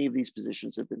investor. Many of these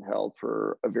positions have been held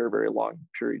for a very, very long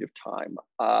period of time.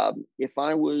 If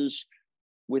I was,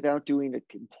 without doing a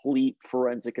complete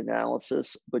forensic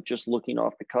analysis, but just looking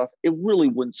off the cuff, it really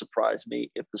wouldn't surprise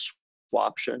me if the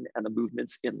swaption and the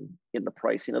movements in the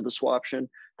pricing of the swaption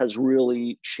has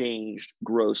really changed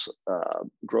gross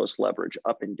leverage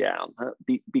up and down,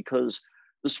 because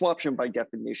the swaption by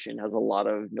definition has a lot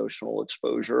of notional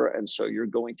exposure, and so you're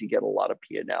going to get a lot of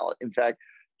P&L. In fact,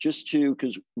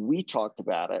 because we talked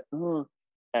about it,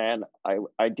 and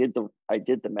I did the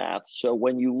math. So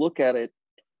when you look at it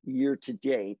year to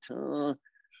date, let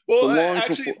me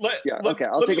ask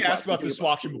about the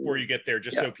swaption before you get there,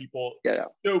 just so people. Yeah.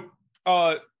 So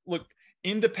look,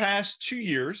 in the past 2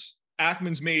 years,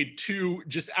 Ackman's made 2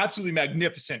 just absolutely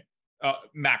magnificent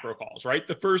macro calls, right?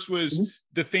 The first was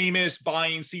the famous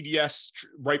buying CDS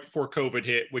right before COVID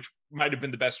hit, which might have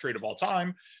been the best trade of all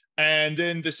time. And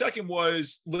then the second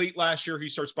was late last year, he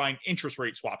starts buying interest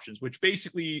rate swaptions, which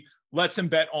basically lets him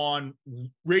bet on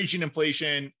raging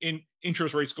inflation,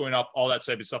 interest rates going up, all that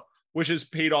type of stuff, which has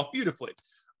paid off beautifully.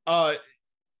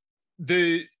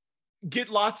 Get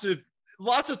lots of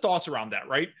thoughts around that,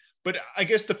 right? But I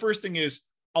guess the first thing is,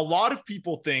 a lot of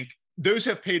people think those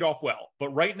have paid off well, but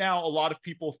right now a lot of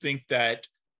people think that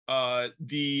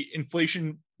the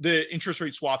interest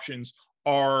rate swaptions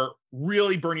are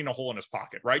really burning a hole in his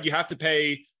pocket, right? You have to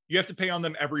pay on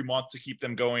them every month to keep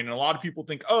them going. And a lot of people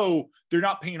think, oh, they're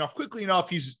not paying off quickly enough.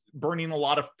 He's burning a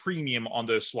lot of premium on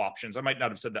those swaptions. I might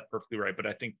not have said that perfectly right, but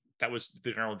I think that was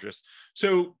the general gist.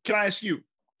 So can I ask you,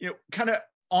 kind of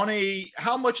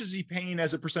how much is he paying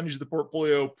as a percentage of the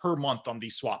portfolio per month on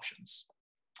these swaptions?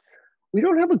 We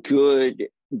don't have a good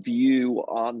view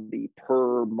on the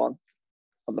per month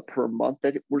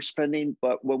that we're spending,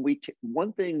 but when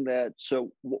one thing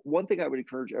I would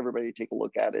encourage everybody to take a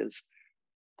look at is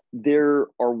there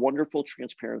are wonderful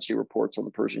transparency reports on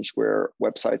the Pershing Square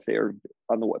websites. They are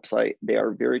on the website. They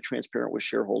are very transparent with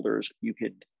shareholders. You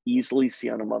can easily see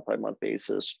on a month-by-month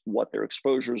basis what their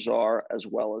exposures are, as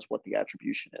well as what the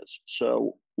attribution is.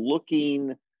 So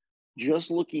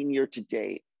just looking year to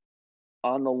date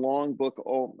on the long book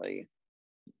only,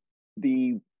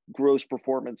 the gross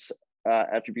performance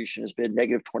attribution has been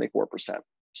negative 24%.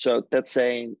 So that's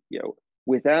saying,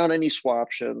 without any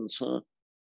swaptions,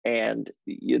 and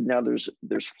now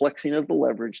there's flexing of the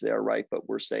leverage there, right? But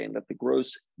we're saying that the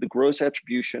gross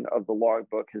attribution of the long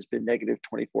book has been negative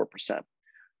 24%.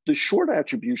 The short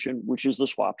attribution, which is the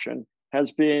swaption,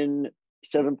 has been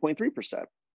 7.3%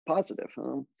 positive.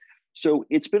 So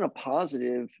it's been a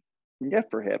positive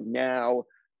net for him. Now,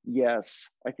 yes,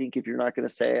 I think if you're not going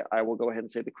to say, I will go ahead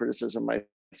and say the criticism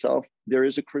myself. There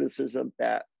is a criticism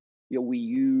that we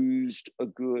used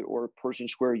Pershing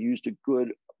Square used a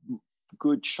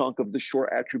good chunk of the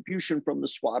short attribution from the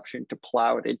swaption to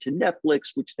plow it into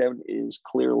Netflix, which then is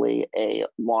clearly a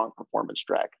long performance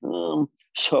drag.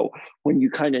 So when you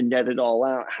kind of net it all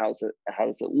out, how does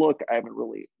it look?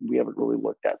 We haven't really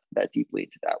looked at that deeply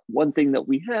into that. One thing that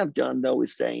we have done though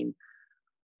is saying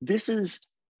this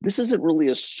isn't really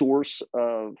a source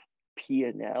of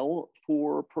P&L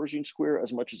for Pershing Square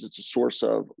as much as it's a source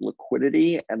of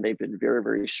liquidity, and they've been very,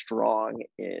 very strong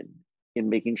in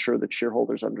making sure that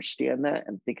shareholders understand that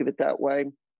and think of it that way.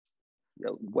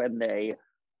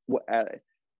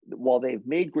 While they've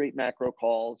made great macro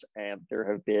calls, and there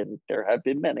have been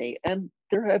many, and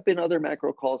there have been other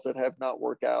macro calls that have not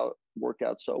worked out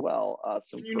so well.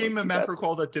 Can you name a macro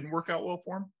call that didn't work out well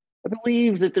for them? I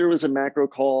believe that there was a macro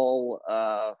call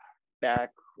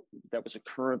back that was a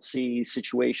currency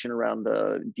situation around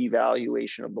the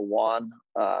devaluation of the yuan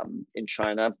in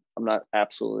China. I'm not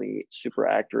absolutely super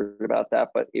accurate about that,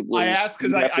 but it was. I asked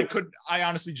because I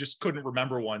honestly just couldn't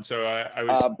remember one. So I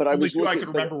was, but only two I could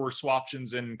remember were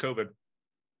swaptions and COVID.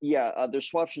 Yeah, there's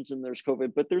swaptions and there's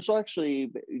COVID, but there's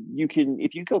actually,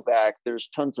 if you go back, there's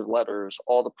tons of letters.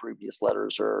 All the previous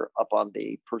letters are up on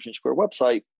the Pershing Square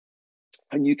website,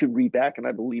 and you can read back. And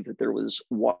I believe that there was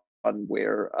one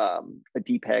where a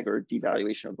depeg or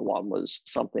devaluation of the yuan was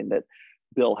something that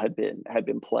Bill had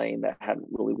been playing that hadn't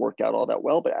really worked out all that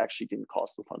well, but actually didn't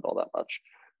cost the fund all that much.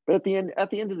 But at the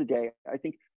end of the day, I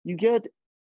think you get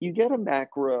a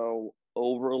macro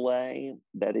overlay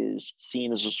that is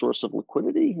seen as a source of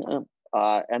liquidity,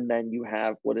 and then you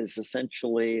have what is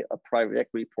essentially a private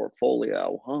equity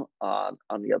portfolio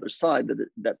on the other side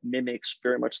that mimics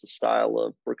very much the style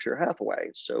of Berkshire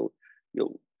Hathaway. So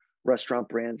Restaurant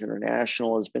Brands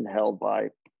International has been held by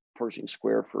Pershing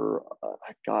Square for,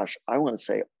 I want to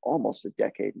say almost a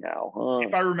decade now.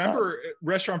 If I remember,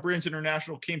 Restaurant Brands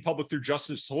International came public through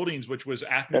Justice Holdings, which was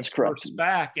Ackman's first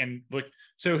SPAC. And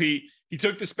so he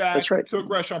took the SPAC, that's right, took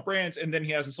Restaurant Brands, and then he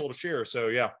hasn't sold a share. So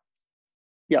yeah.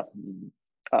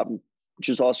 Which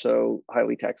is also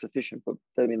highly tax efficient, but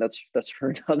I mean that's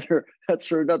for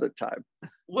another time.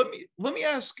 Let me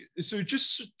ask. So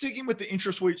just sticking with the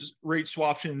interest rate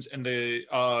swaptions and the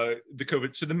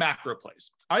COVID, so the macro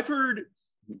plays. I've heard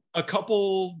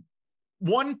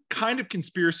one kind of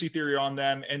conspiracy theory on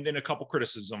them, and then a couple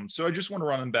criticisms. So I just want to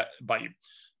run them by you.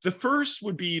 The first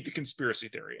would be the conspiracy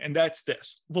theory, and that's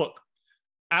this. Look,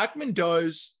 Ackman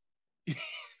does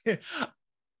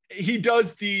he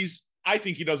does these. I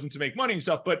think he does them to make money and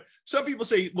stuff, but some people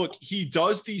say, look, he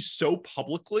does these so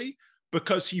publicly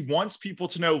because he wants people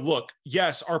to know, look,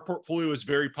 yes, our portfolio is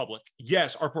very public.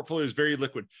 Yes, our portfolio is very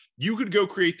liquid. You could go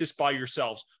create this by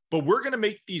yourselves, but we're going to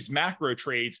make these macro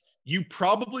trades. You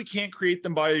probably can't create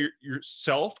them by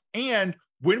yourself. And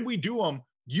when we do them,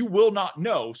 you will not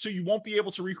know. So you won't be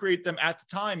able to recreate them at the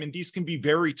time. And these can be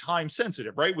very time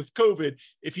sensitive, right? With COVID,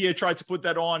 if he had tried to put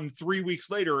that on 3 weeks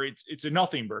later, it's a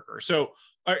nothing burger. So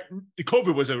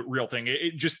COVID was a real thing.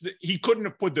 He couldn't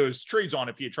have put those trades on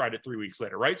if he had tried it 3 weeks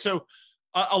later, right? So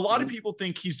a lot of people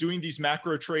think he's doing these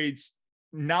macro trades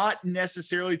not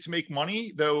necessarily to make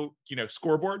money, though,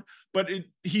 scoreboard, but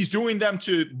he's doing them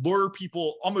to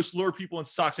almost lure people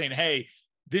into stock, saying, hey,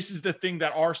 this is the thing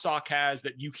that our stock has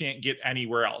that you can't get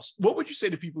anywhere else. What would you say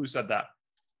to people who said that?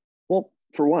 Well,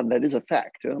 for one, that is a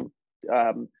fact.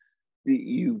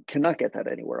 You cannot get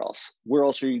that anywhere else. Where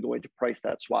else are you going to price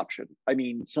that swaption? I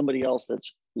mean, somebody else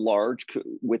that's large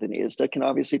with an ISDA can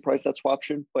obviously price that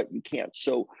swaption, but you can't.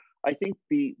 So I think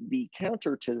the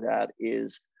counter to that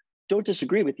is, don't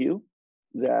disagree with you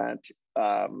that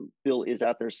Bill is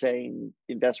out there saying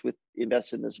invest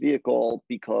in this vehicle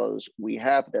because we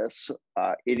have this.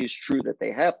 It is true that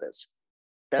they have this.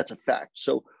 That's a fact.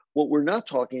 So what we're not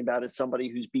talking about is somebody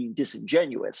who's being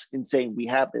disingenuous in saying we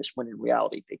have this when in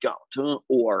reality they don't,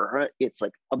 or it's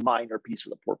like a minor piece of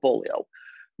the portfolio.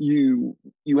 You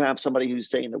have somebody who's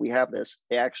saying that we have this,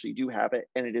 they actually do have it,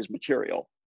 and it is material.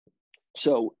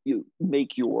 So you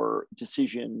make your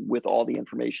decision with all the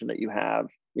information that you have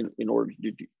in order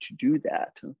to do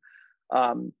that.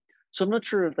 So I'm not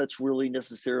sure if that's really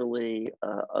necessarily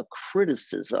a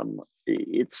criticism.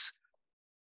 It's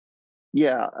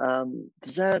yeah.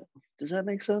 Does that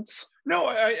make sense? No,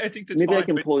 I think that's maybe fine, I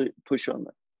can push on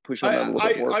that a little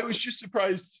bit more. I was just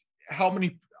surprised how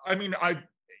many. I mean, I've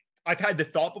had the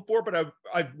thought before, but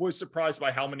I was surprised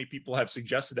by how many people have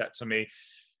suggested that to me.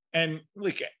 And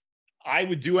like, I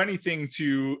would do anything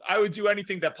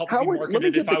that publicly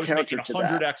marketed if I was making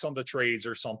 100x on the trades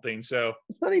or something. So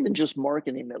it's not even just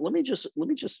marketing that. Let me just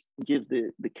give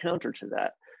the counter to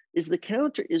that. Is the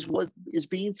counter is what is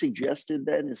being suggested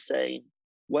then is saying,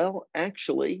 well,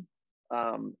 actually,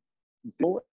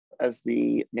 Bill, as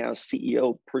the now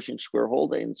CEO of Pershing Square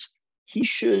Holdings, he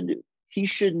should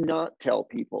not tell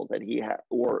people that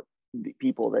or the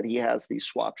people that he has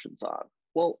these swaptions on.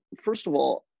 Well, first of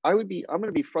all, I'm going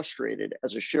to be frustrated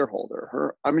as a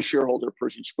shareholder. I'm a shareholder of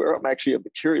Pershing Square. I'm actually a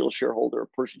material shareholder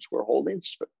of Pershing Square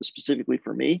Holdings, specifically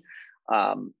for me.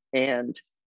 And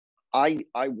I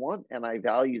want and I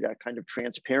value that kind of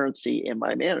transparency in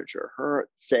my manager, her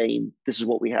saying, this is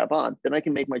what we have on. Then I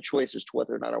can make my choice as to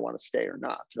whether or not I want to stay or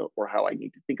not, or how I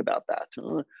need to think about that.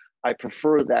 I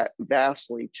prefer that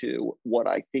vastly to what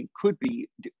I think could be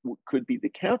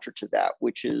the counter to that,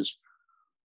 which is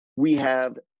we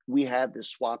had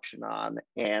this swaption on,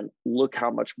 and look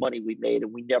how much money we made,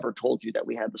 and we never told you that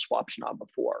we had the swaption on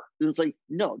before. And it's like,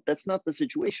 no, that's not the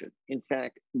situation. In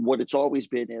fact, what it's always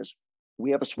been is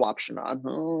we have a swaption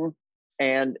on,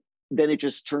 and then it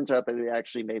just turns out that it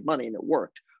actually made money and it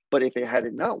worked. But if it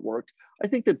had not worked, I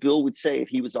think that Bill would say, if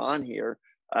he was on here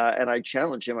and I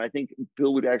challenge him, I think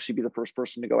Bill would actually be the first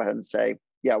person to go ahead and say,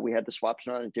 yeah, we had the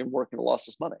swaption on, it didn't work and it lost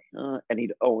us money. And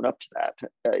he'd own up to that.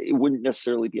 It wouldn't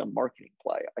necessarily be a marketing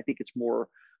play. I think it's more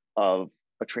of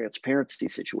a transparency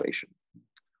situation.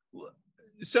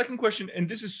 Second question, and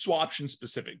this is swaption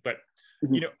specific, but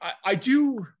you know, I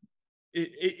do,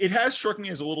 it has struck me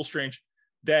as a little strange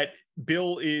that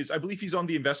Bill I believe he's on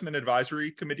the investment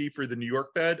advisory committee for the New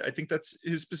York Fed. I think that's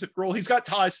his specific role. He's got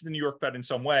ties to the New York Fed in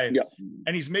some way. Yeah.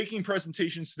 And he's making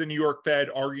presentations to the New York Fed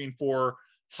arguing for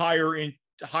higher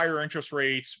interest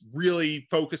rates, really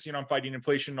focusing on fighting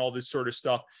inflation and all this sort of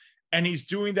stuff. And he's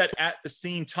doing that at the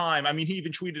same time. I mean, he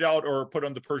even tweeted out or put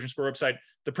on the Pershing Square website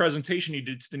the presentation he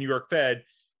did to the New York Fed.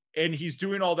 And he's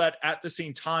doing all that at the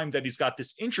same time that he's got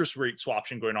this interest rate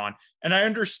swaption going on. And I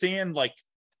understand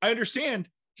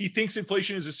he thinks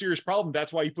inflation is a serious problem.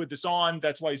 That's why he put this on.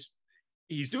 That's why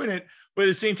he's doing it. But at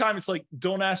the same time, it's like,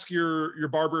 don't ask your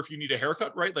barber if you need a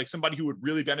haircut, right? Like somebody who would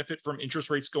really benefit from interest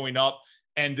rates going up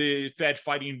and the Fed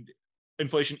fighting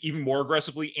inflation even more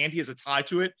aggressively, and he has a tie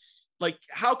to it. Like,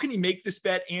 how can he make this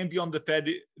bet and be on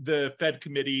the Fed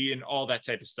committee and all that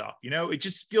type of stuff? You know, it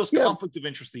just feels conflict of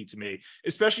interest to me,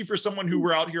 especially for someone who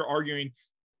we're out here arguing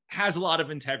has a lot of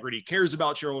integrity, cares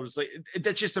about shareholders. Like,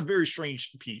 that's just a very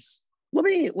strange piece. Let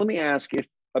me ask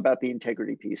about the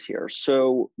integrity piece here.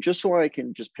 So just so I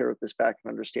can just parrot this back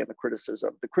and understand the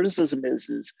criticism. The criticism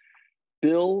is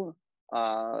Bill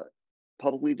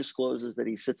publicly discloses that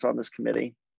he sits on this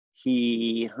committee.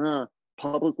 He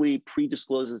publicly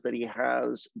pre-discloses that he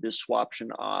has this swaption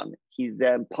on. He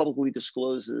then publicly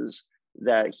discloses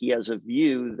that he has a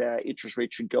view that interest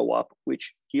rates should go up,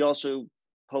 which he also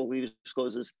publicly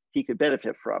discloses he could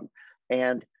benefit from.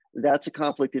 And that's a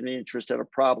conflict of interest and a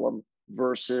problem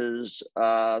versus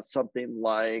something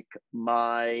like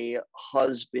my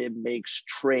husband makes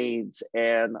trades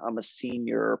and I'm a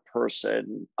senior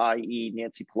person, i.e.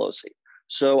 Nancy Pelosi.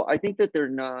 So I think that they're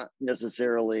not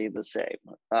necessarily the same.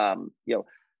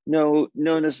 No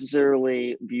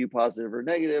necessarily view positive or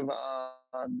negative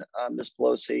on Ms.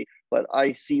 Pelosi, but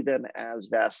I see them as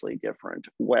vastly different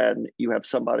when you have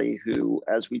somebody who,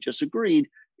 as we just agreed,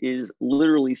 is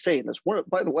literally saying this.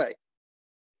 By the way,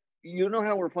 you know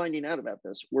how we're finding out about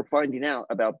this? We're finding out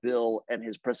about Bill and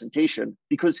his presentation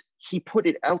because he put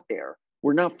it out there.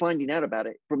 We're not finding out about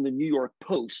it from the New York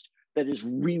Post that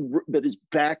is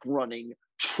back running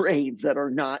trades that are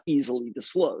not easily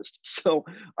disclosed. So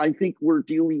I think we're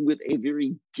dealing with a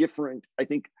very different, I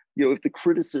think, if the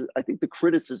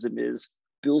criticism is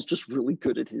Bill's just really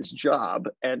good at his job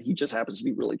and he just happens to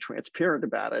be really transparent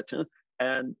about it.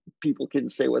 And people can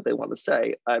say what they want to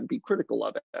say and be critical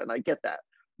of it. And I get that.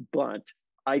 But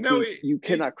I think you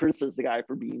cannot criticize the guy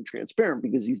for being transparent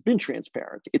because he's been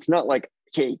transparent. It's not like,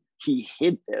 hey, he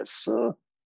hid this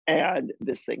and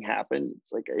this thing happened.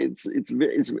 It's like,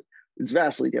 it's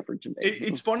vastly different to me.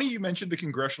 It's funny you mentioned the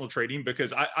congressional trading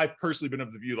because I've personally been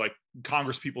of the view like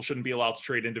Congress people shouldn't be allowed to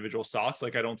trade individual stocks.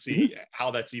 Like I don't see how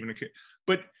that's even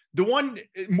but the one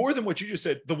more than what you just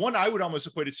said, the one I would almost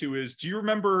equate it to is, do you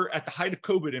remember at the height of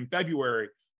COVID in February,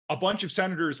 a bunch of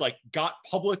senators like got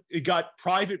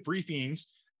private briefings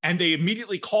and they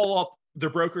immediately call up their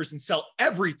brokers and sell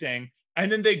everything.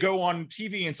 And then they go on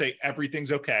TV and say,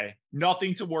 everything's okay,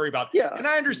 nothing to worry about. Yeah. And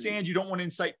I understand you don't want to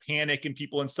incite panic in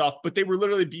people and stuff, but they were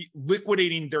literally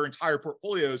liquidating their entire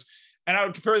portfolios. And I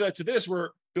would compare that to this,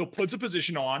 where Bill puts a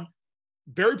position on,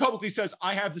 very publicly says,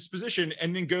 I have this position,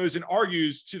 and then goes and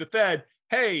argues to the Fed,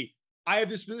 hey, I have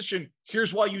this position.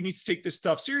 Here's why you need to take this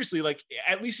stuff seriously. Like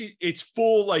at least it's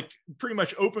full, like pretty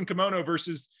much open kimono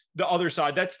versus the other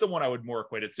side. That's the one I would more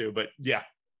equate it to, but yeah.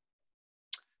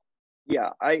 Yeah,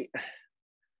 I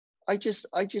just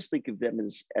think of them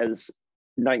as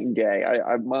night and day.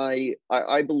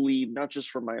 I believe, not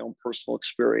just from my own personal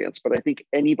experience, but I think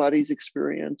anybody's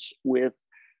experience with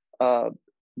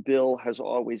Bill has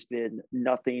always been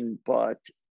nothing but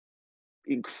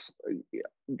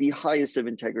the highest of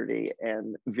integrity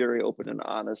and very open and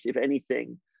honest. If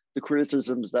anything, the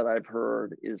criticisms that I've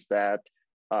heard is that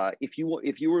if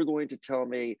you were going to tell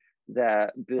me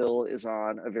that Bill is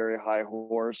on a very high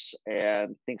horse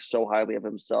and thinks so highly of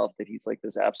himself that he's like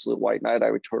this absolute white knight,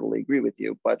 I would totally agree with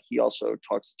you. But he also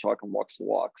talks the talk and walks the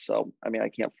walk. So, I mean, I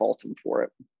can't fault him for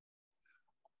it.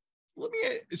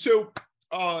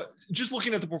 Just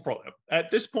looking at the portfolio,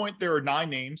 at this point, there are 9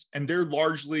 names, and they're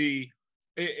largely,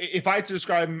 if I had to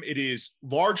describe them, it is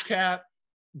large cap,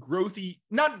 growthy,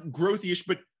 not growthy-ish,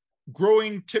 but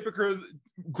growing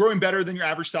better than your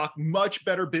average stock, much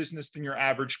better business than your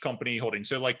average company holding.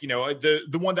 So like,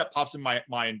 the one that pops in my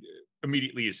mind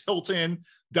immediately is Hilton,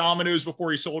 Domino's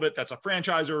before he sold it. That's a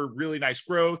franchisor, really nice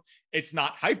growth. It's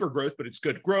not hyper growth, but it's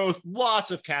good growth,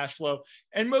 lots of cash flow.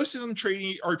 And most of them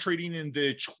are trading in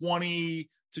the 20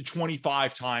 to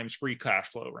 25 times free cash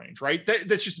flow range, right?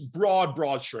 That's just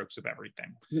broad strokes of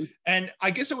everything. Mm-hmm. And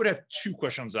I guess I would have 2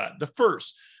 questions on that. The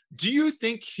first, do you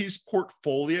think his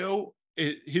portfolio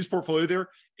there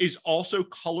is also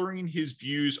coloring his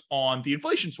views on the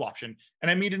inflation swaption?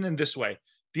 And I mean it in this way.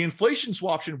 The inflation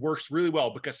swaption works really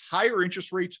well because higher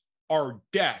interest rates are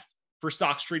death for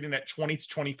stocks trading at 20 to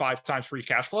 25 times free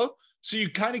cash flow. So you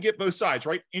kind of get both sides,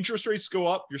 right? Interest rates go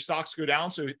up, your stocks go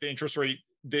down. So the interest rate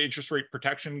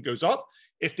protection goes up.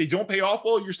 If they don't pay off,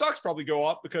 well, your stocks probably go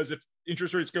up, because if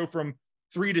interest rates go from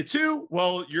 3 to 2,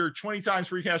 well, your 20 times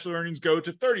free cash flow earnings go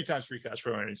to 30 times free cash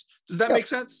flow earnings. Does that make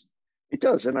sense? It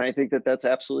does. And I think that that's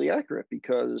absolutely accurate,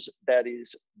 because that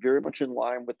is very much in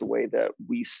line with the way that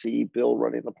we see Bill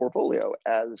running the portfolio.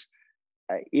 As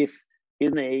if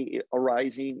in a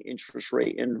rising interest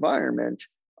rate environment,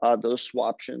 those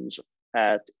swaptions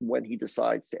when he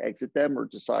decides to exit them or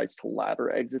decides to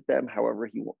ladder exit them, however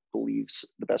he believes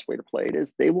the best way to play it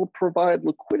is, they will provide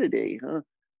liquidity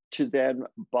to then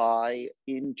buy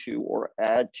into or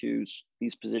add to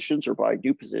these positions or buy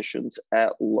new positions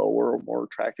at lower or more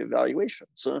attractive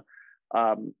valuations.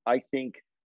 I think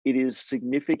it is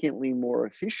significantly more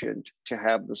efficient to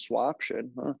have the swaption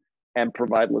and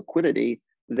provide liquidity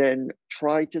than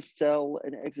try to sell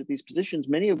and exit these positions,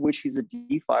 many of which he's a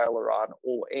D filer on,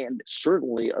 and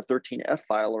certainly a 13F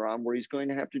filer on, where he's going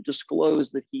to have to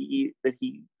disclose that he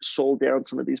sold down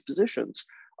some of these positions.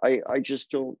 I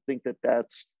just don't think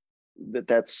that's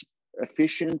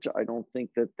efficient. I don't think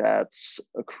that that's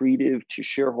accretive to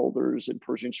shareholders in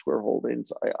Pershing Square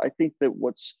Holdings. I think that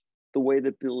the way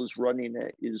that Bill is running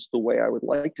it is the way I would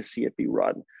like to see it be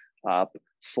run,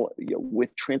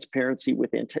 with transparency,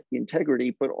 with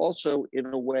integrity, but also in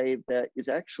a way that is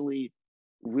actually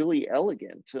really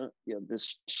elegant.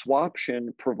 This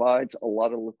swaption provides a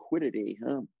lot of liquidity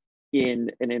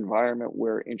in an environment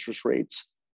where interest rates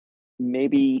may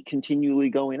be continually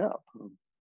going up.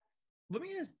 Let me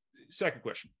ask second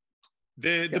question.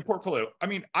 The portfolio. I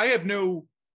mean, I have no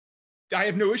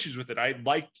issues with it.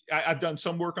 I've done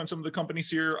some work on some of the companies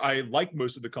here. I like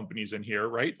most of the companies in here,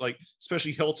 right? Like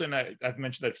especially Hilton. I've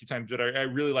mentioned that a few times, but I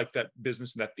really like that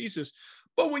business and that thesis.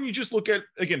 But when you just look at,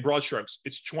 again, broad strokes,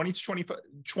 it's 20 to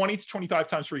 25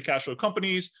 times free cash flow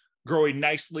companies, growing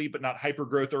nicely, but not hyper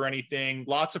growth or anything.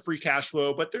 Lots of free cash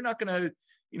flow, but they're not going to,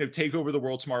 take over the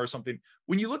world tomorrow or something.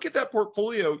 When you look at that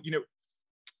portfolio,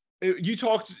 you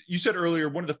said earlier,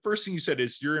 one of the first things you said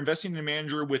is you're investing in a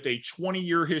manager with a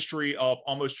 20-year history of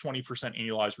almost 20%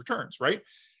 annualized returns, right?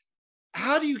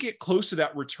 How do you get close to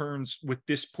that returns with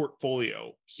this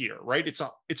portfolio here, right? It's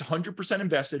 100%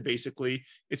 invested, basically.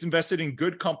 It's invested in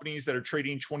good companies that are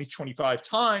trading 20, 25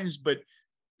 times, but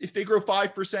if they grow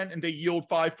 5% and they yield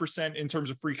 5% in terms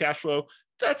of free cash flow,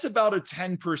 that's about a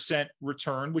 10%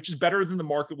 return, which is better than the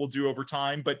market will do over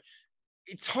time. But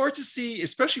it's hard to see,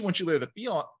 especially once you layer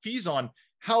the fees on,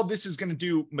 how this is going to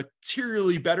do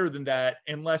materially better than that,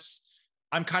 unless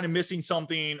I'm kind of missing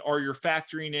something, or you're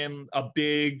factoring in a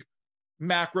big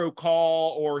macro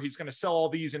call, or he's going to sell all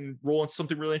these and roll in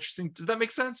something really interesting. Does that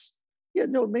make sense? Yeah,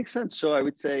 no, it makes sense. So I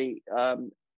would say,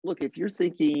 look, if you're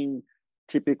thinking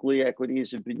typically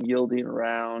equities have been yielding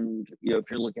around,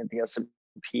 if you're looking at the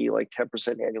S&P, like 10%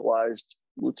 annualized,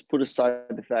 let's put aside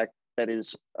the fact that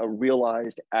is a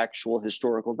realized actual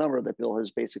historical number that Bill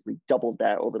has basically doubled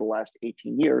that over the last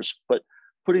 18 years. But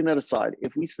putting that aside,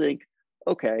 if we think,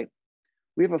 okay,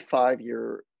 we have a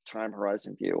 5-year time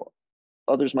horizon view,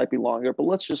 others might be longer, but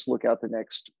let's just look out the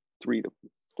next 3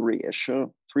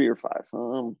 or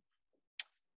 5.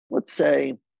 Let's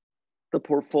say the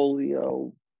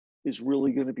portfolio is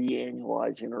really going to be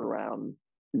annualizing around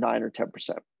 9 or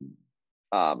 10%.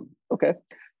 Okay.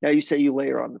 Now you say you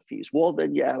layer on the fees. Well,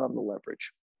 then you add on the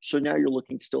leverage. So now you're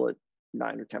looking still at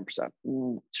 9 or 10%.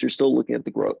 So you're still looking at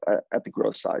the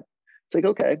growth side. It's like,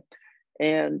 okay.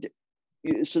 And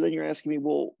so then you're asking me,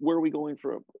 well, where are we going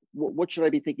from? What should I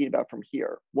be thinking about from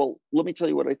here? Well, let me tell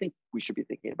you what I think we should be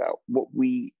thinking about. What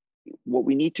we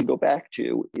need to go back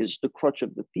to is the crutch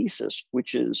of the thesis,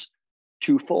 which is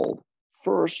twofold.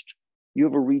 First, you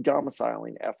have a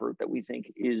redomiciling effort that we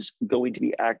think is going to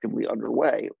be actively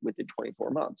underway within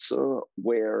 24 months,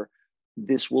 where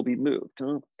this will be moved.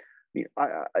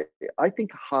 I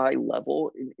think high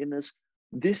level in this,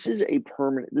 this is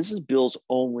Bill's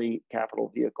only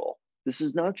capital vehicle. This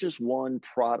is not just one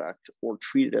product or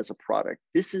treated as a product.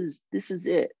 This is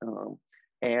it.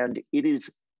 And it is,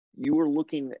 you are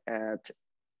looking at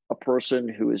a person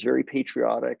who is very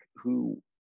patriotic, who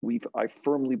I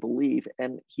firmly believe,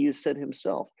 and he has said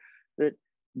himself that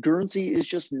Guernsey is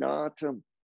just not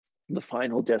the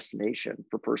final destination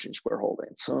for Pershing Square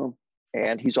Holdings.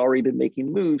 And he's already been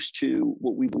making moves to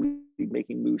what we believe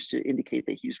making moves to indicate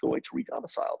that he's going to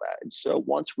redomicile that. And so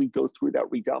once we go through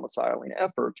that redomiciling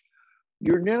effort,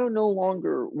 we're never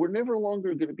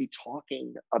longer going to be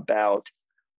talking about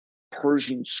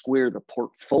Pershing Square, the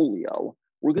portfolio.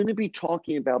 We're going to be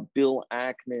talking about Bill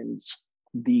Ackman's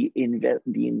the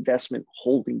investment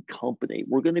holding company.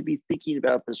 We're going to be thinking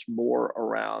about this more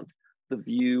around the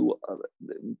view of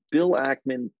Bill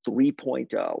Ackman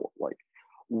 3.0. Like,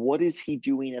 what is he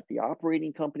doing at the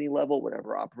operating company level,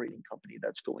 whatever operating company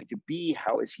that's going to be?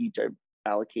 How is he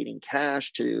allocating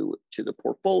cash to the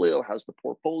portfolio? How's the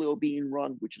portfolio being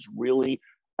run? Which is really,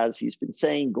 as he's been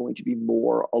saying, going to be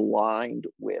more aligned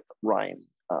with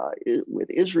with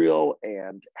Israel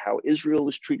and how Israel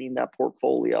is treating that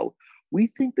portfolio. We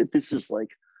think that this is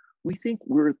we think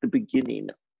we're at the beginning.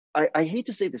 I hate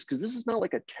to say this because this is not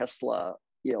like a Tesla,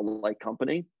 like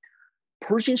company.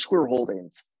 Pershing Square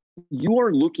Holdings, you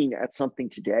are looking at something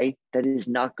today that is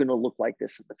not going to look like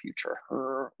this in the future.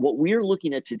 What we are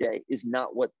looking at today is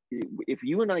not what, if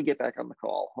you and I get back on the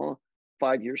call,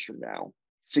 5 years from now,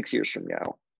 6 years from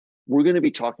now, we're going to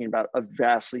be talking about a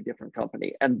vastly different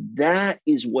company. And that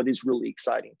is what is really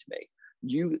exciting to me.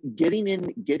 You getting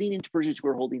into Pershing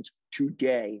Square Holdings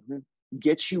today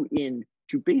gets you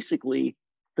into basically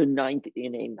the 9th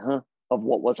inning of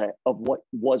what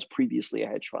was previously a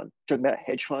hedge fund. Talking about a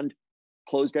hedge fund,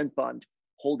 closed-end fund,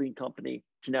 holding company,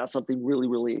 to now something really,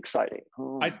 really exciting.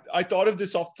 I thought of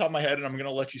this off the top of my head, and I'm going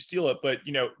to let you steal it. But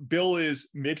Bill is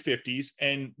mid-50s,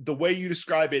 and the way you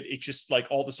describe it, it just like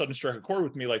all of a sudden struck a chord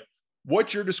with me. Like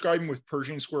what you're describing with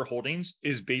Pershing Square Holdings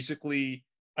is basically,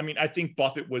 I mean, I think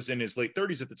Buffett was in his late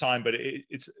 30s at the time, but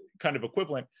it's kind of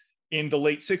equivalent. In the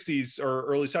late 60s or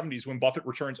early 70s, when Buffett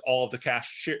returns all of the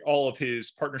cash, all of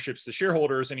his partnerships to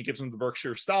shareholders, and he gives them the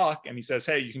Berkshire stock, and he says,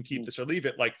 "Hey, you can keep this or leave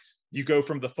it." Like you go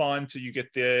from the fund to you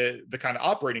get the kind of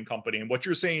operating company. And what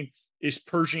you're saying is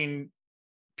Pershing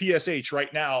PSH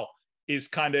right now is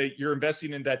kind of, you're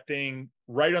investing in that thing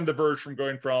right on the verge from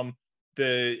going from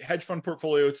the hedge fund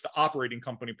portfolio to the operating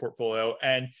company portfolio.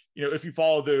 And if you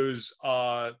follow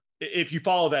if you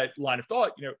follow that line of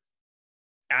thought,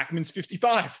 Ackman's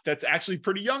 55. That's actually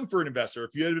pretty young for an investor.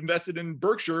 If you had invested in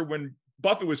Berkshire when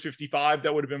Buffett was 55,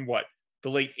 that would have been what, the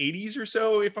late 80s or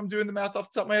so, if I'm doing the math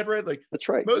off the top of my head, right? Like That's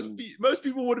right. Most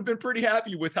people would have been pretty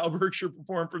happy with how Berkshire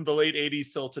performed from the late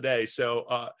 80s till today. So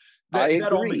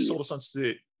that all makes total sense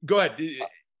to go ahead.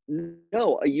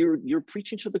 No, you're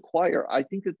preaching to the choir. I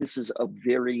think that this is a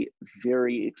very,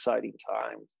 very exciting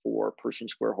time for Pershing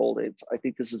Square Holdings. I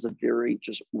think this is a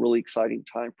just really exciting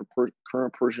time for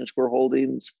current Pershing Square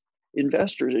Holdings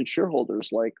investors and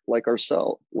shareholders like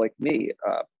ourselves, like me,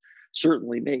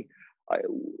 certainly me.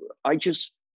 I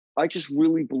just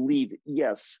really believe,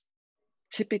 yes,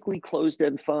 typically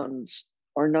closed-end funds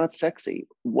are not sexy.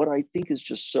 What I think is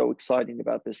just so exciting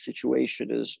about this situation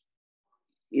is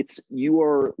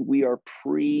we are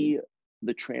pre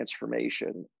the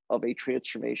transformation of a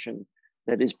transformation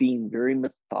that is being very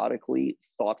methodically,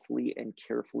 thoughtfully, and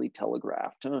carefully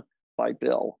telegraphed by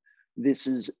Bill. This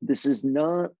is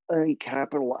not a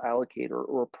capital allocator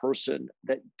or a person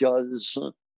that does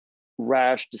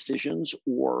rash decisions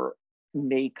or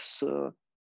makes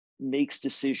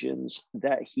decisions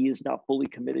that he is not fully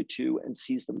committed to and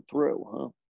sees them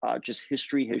through. Just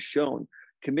history has shown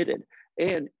committed,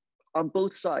 and on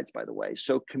both sides, by the way.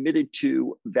 So committed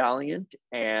to Valiant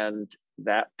and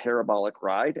that parabolic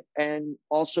ride, and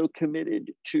also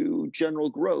committed to General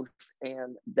Growth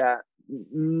and that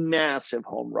massive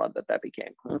home run that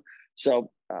became.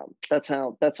 So that's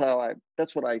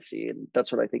what I see, and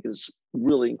that's what I think is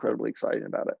really incredibly exciting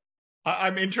about it.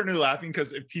 I'm internally laughing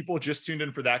because if people just tuned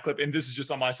in for that clip, and this is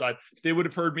just on my side, they would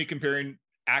have heard me comparing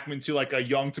Ackman to like a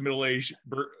young to middle-aged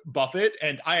Buffett.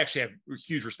 And I actually have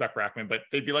huge respect for Ackman, but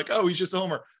they'd be like, oh, he's just a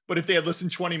homer. But if they had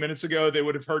listened 20 minutes ago, they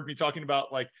would have heard me talking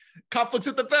about like conflicts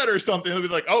at the Fed or something. They'll be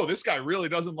like, oh, this guy really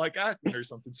doesn't like Ackman or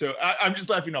something. So I'm just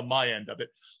laughing on my end of it.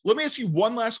 Let me ask you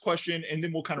one last question, and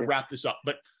then we'll kind of wrap this up.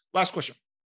 But last question.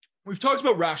 We've talked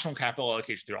about rational capital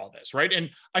allocation through all this, right? And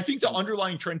I think the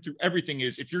underlying trend through everything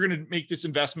is if you're going to make this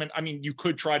investment, I mean, you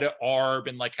could try to ARB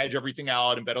and like hedge everything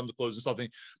out and bet on the close and something.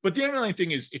 But the underlying thing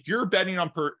is if you're betting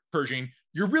on Pershing,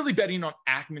 you're really betting on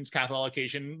Ackman's capital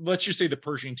allocation. Let's just say the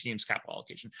Pershing team's capital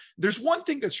allocation. There's one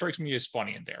thing that strikes me as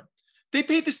funny in there. They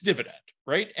paid this dividend,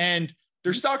 right? And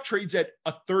their stock trades at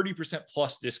a 30%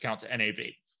 plus discount to NAV.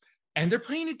 And they're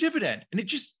paying a dividend. And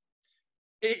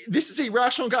this is a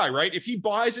rational guy, right? If he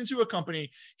buys into a company,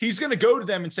 he's going to go to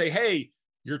them and say, hey,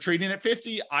 you're trading at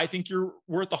 50. I think you're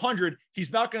worth 100.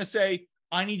 He's not going to say,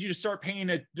 I need you to start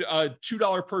paying a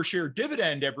 $2 per share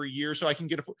dividend every year so I can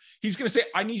get he's going to say,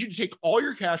 I need you to take all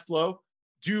your cash flow,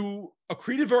 do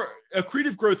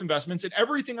accretive growth investments, and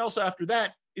everything else after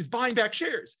that is buying back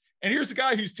shares. And here's a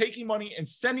guy who's taking money and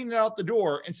sending it out the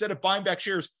door instead of buying back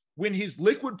shares when his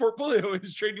liquid portfolio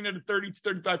is trading at a 30 to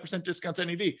 35% discount to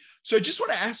NAV. So I just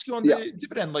want to ask you on the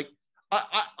dividend, like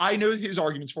I know his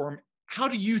arguments for him. How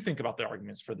do you think about the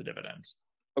arguments for the dividend?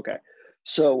 Okay.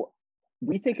 So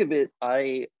we think of it,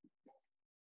 I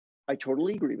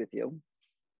totally agree with you.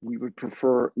 We would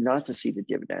prefer not to see the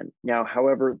dividend. Now,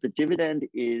 however, the dividend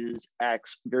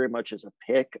acts very much as a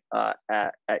pick at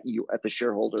the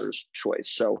shareholder's choice.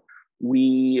 So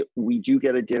we do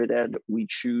get a dividend. We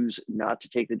choose not to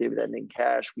take the dividend in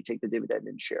cash. We take the dividend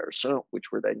in shares, so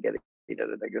which we're then getting at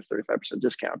a negative 35%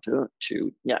 discount to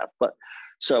NAV. But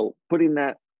so putting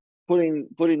that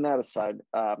aside,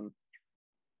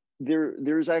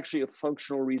 there's actually a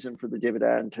functional reason for the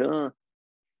dividend.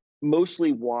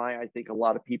 Mostly why I think a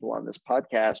lot of people on this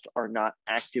podcast are not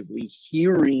actively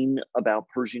hearing about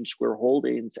Pershing Square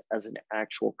Holdings as an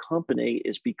actual company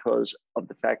is because of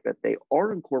the fact that they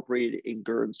are incorporated in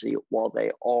Guernsey while they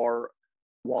are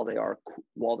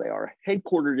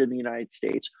headquartered in the United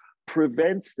States,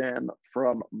 prevents them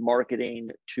from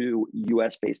marketing to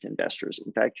US-based investors.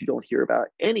 In fact, you don't hear about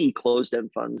any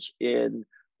closed-end funds in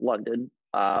London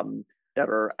that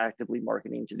are actively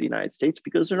marketing to the United States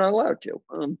because they're not allowed to.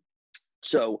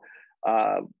 So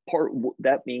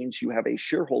that means you have a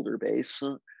shareholder base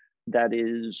that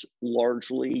is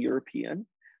largely European.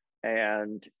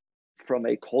 And from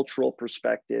a cultural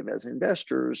perspective as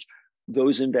investors,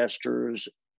 those investors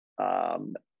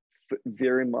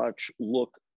very much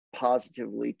look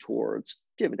positively towards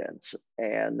dividends.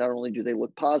 And not only do they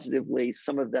look positively,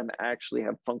 some of them actually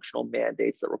have functional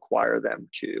mandates that require them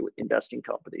to invest in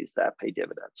companies that pay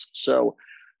dividends. So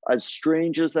as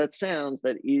strange as that sounds,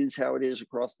 that is how it is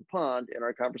across the pond in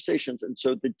our conversations. And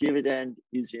so the dividend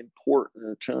is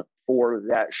important for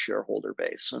that shareholder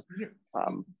base.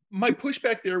 My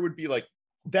pushback there would be like,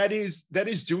 that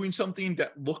is doing something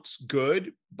that looks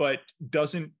good, but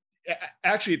doesn't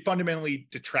actually it fundamentally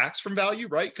detracts from value,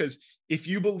 right? Because if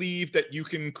you believe that you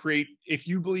can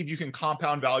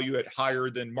compound value at higher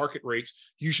than market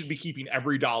rates, you should be keeping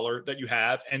every dollar that you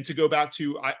have. And to go back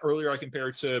to earlier, I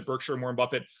compared to Berkshire and Warren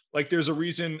Buffett. Like there's a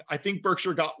reason I think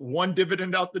Berkshire got one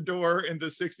dividend out the door in the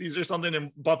 60s or something.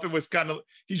 And Buffett was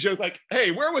he joked like,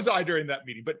 hey, where was I during that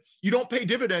meeting? But you don't pay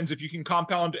dividends if you can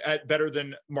compound at better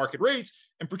than market rates.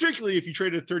 And particularly if you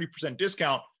trade at a 30%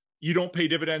 discount, you don't pay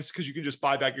dividends because you can just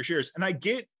buy back your shares. And I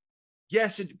get,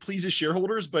 yes, it pleases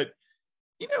shareholders, but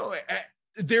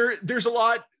there's a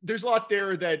lot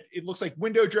there that it looks like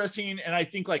window dressing. And I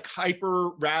think like hyper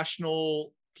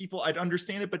rational people, I'd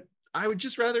understand it, but I would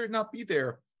just rather it not be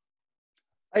there.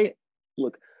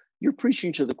 Look, you're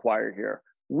preaching to the choir here.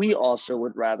 We also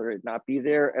would rather it not be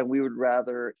there, and we would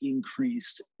rather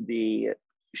increase the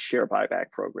share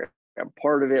buyback program. And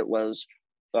part of it was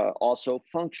also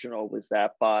functional, was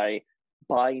that by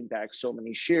buying back so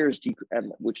many shares,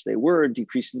 which they were,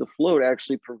 decreasing the float,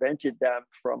 actually prevented them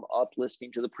from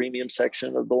uplisting to the premium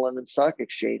section of the London Stock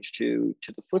Exchange to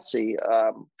the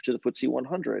FTSE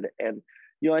 100. And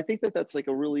I think that's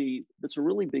a really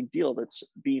big deal that's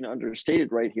being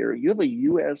understated right here. You have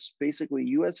a basically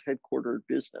US headquartered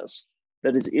business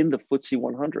that is in the FTSE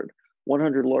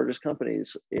 100 largest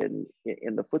companies in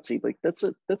the FTSE. Like that's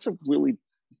a really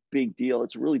big deal.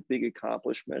 It's a really big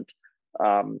accomplishment.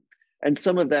 And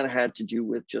some of that had to do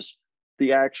with just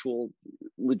the actual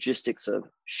logistics of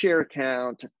share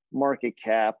count, market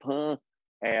cap,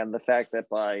 and the fact that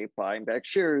by buying back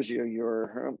shares,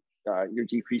 you're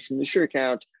decreasing the share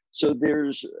count. So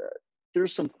there's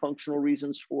some functional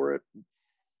reasons for it.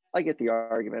 I get the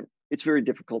argument. It's very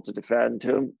difficult to defend.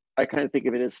 I kind of think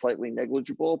of it as slightly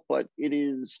negligible, but it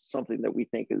is something that we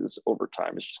think is over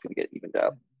time is just going to get evened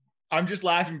out. I'm just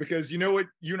laughing because you know what,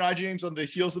 you and I, James, on the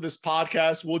heels of this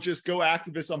podcast, we'll just go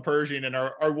activists on Pershing, and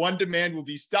our one demand will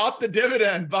be stop the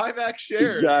dividend, buy back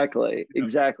shares.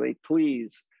 Exactly.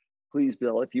 Please,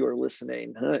 Bill, if you are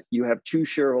listening, you have two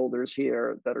shareholders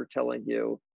here that are telling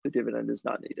you the dividend is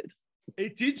not needed.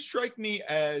 It did strike me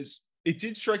as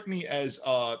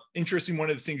interesting. One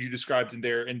of the things you described in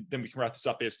there, and then we can wrap this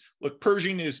up, is look,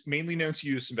 Pershing is mainly known to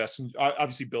U.S. investors.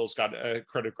 Obviously, Bill's got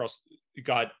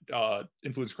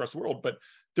influence across the world, but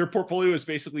their portfolio is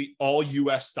basically all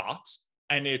U.S. stocks,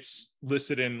 and it's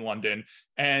listed in London.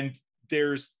 And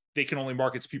they can only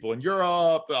market to people in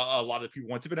Europe. A lot of the people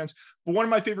want dividends. But one of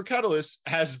my favorite catalysts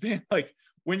has been like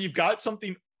when you've got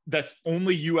something that's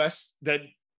only U.S., that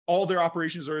all their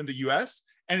operations are in the U.S.,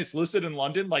 and it's listed in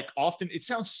London. Like often it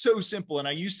sounds so simple, and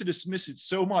I used to dismiss it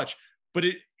so much, but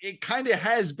it kind of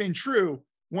has been true.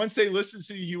 Once they list it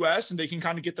to the US and they can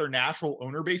kind of get their natural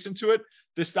owner base into it,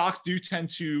 the stocks do tend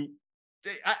to,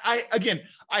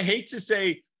 I hate to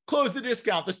say close the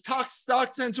discount. The stocks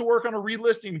tend to work on a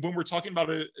relisting when we're talking about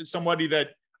somebody that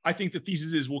I think the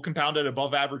thesis is will compound at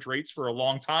above average rates for a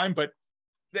long time, but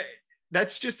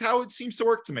that's just how it seems to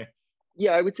work to me.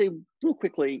 Yeah, I would say real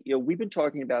quickly, we've been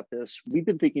talking about this. We've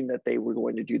been thinking that they were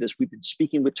going to do this. We've been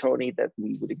speaking with Tony that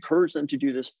we would encourage them to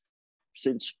do this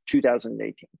since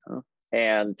 2018.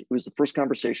 And it was the first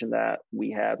conversation that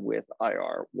we had with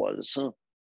IR was,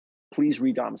 please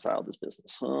redomicile this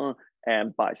business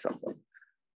and buy something.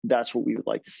 That's what we would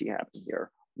like to see happen here.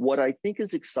 What I think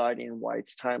is exciting and why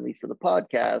it's timely for the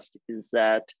podcast is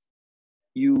that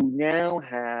you now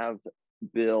have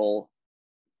Bill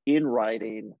in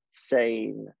writing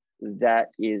saying that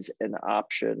is an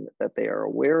option that they are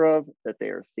aware of, that they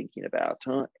are thinking about.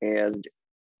 And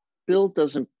Bill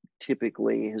doesn't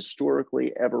typically,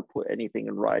 historically, ever put anything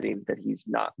in writing that he's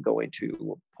not going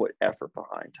to put effort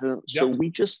behind. So we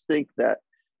just think that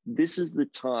this is the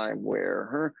time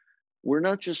where we're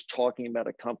not just talking about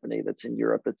a company that's in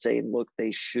Europe that's saying, look,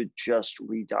 they should just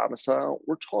redomicile.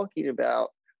 We're talking about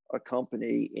a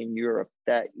company in Europe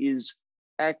that is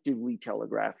actively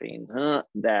telegraphing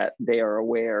that they are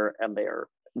aware and they are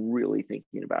really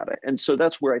thinking about it. And so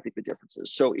that's where I think the difference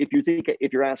is. So if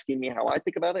you're asking me how I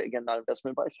think about it, again, not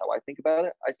investment advice, how I think about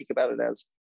it as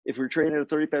if we're trading at a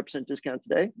 35% discount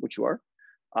today, which you are,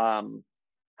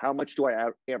 how much do I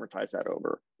amortize that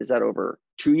over? Is that over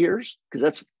 2 years? Because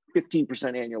that's 15%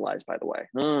 annualized, by the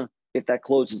way. If that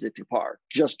closes it to par,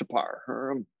 just to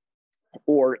par.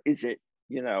 Or is it,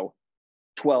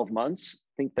 12 months?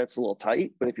 I think that's a little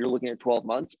tight, but if you're looking at 12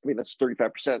 months, I mean, that's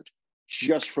 35%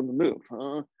 just from the move.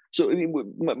 So, I mean,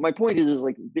 my point is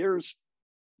like, there's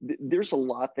a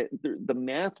lot that the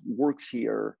math works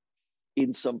here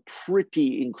in some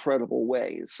pretty incredible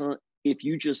ways. If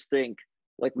you just think,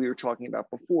 like we were talking about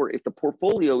before, if the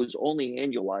portfolio is only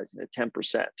annualizing at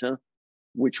 10%,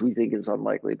 which we think is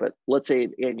unlikely, but let's say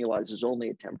it annualizes only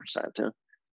at 10%,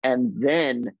 And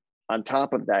then on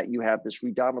top of that, you have this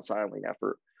redomiciling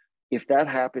effort. If that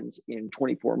happens in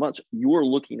 24 months, you're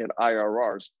looking at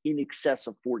IRRs in excess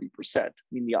of 40%. I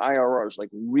mean, the IRRs like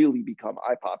really become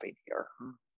eye-popping here.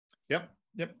 Yep.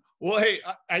 Well, hey,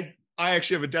 I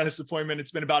actually have a dentist appointment.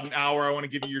 It's been about an hour. I want to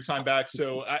give you your time back.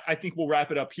 So I think we'll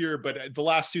wrap it up here. But the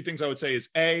last two things I would say is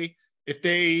A, if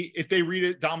they read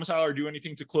it, domicile, or do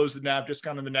anything to close the NAV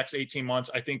discount in the next 18 months,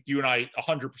 I think you and I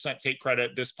 100% take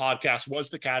credit. This podcast was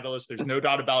the catalyst. There's no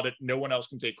doubt about it. No one else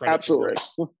can take credit. Absolutely.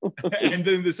 And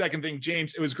then the second thing,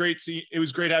 James, it was great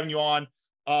having you on.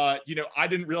 I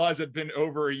didn't realize it'd been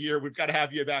over a year. We've got to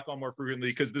have you back on more frequently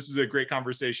because this was a great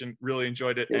conversation. Really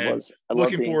enjoyed it. It was.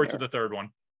 Looking forward to the third one.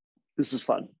 This is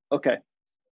fun. Okay.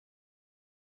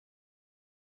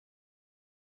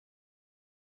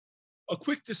 A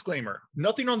quick disclaimer,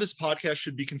 nothing on this podcast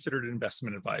should be considered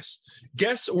investment advice.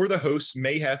 Guests or the hosts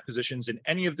may have positions in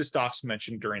any of the stocks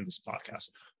mentioned during this podcast.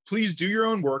 Please do your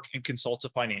own work and consult a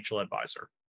financial advisor.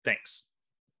 Thanks.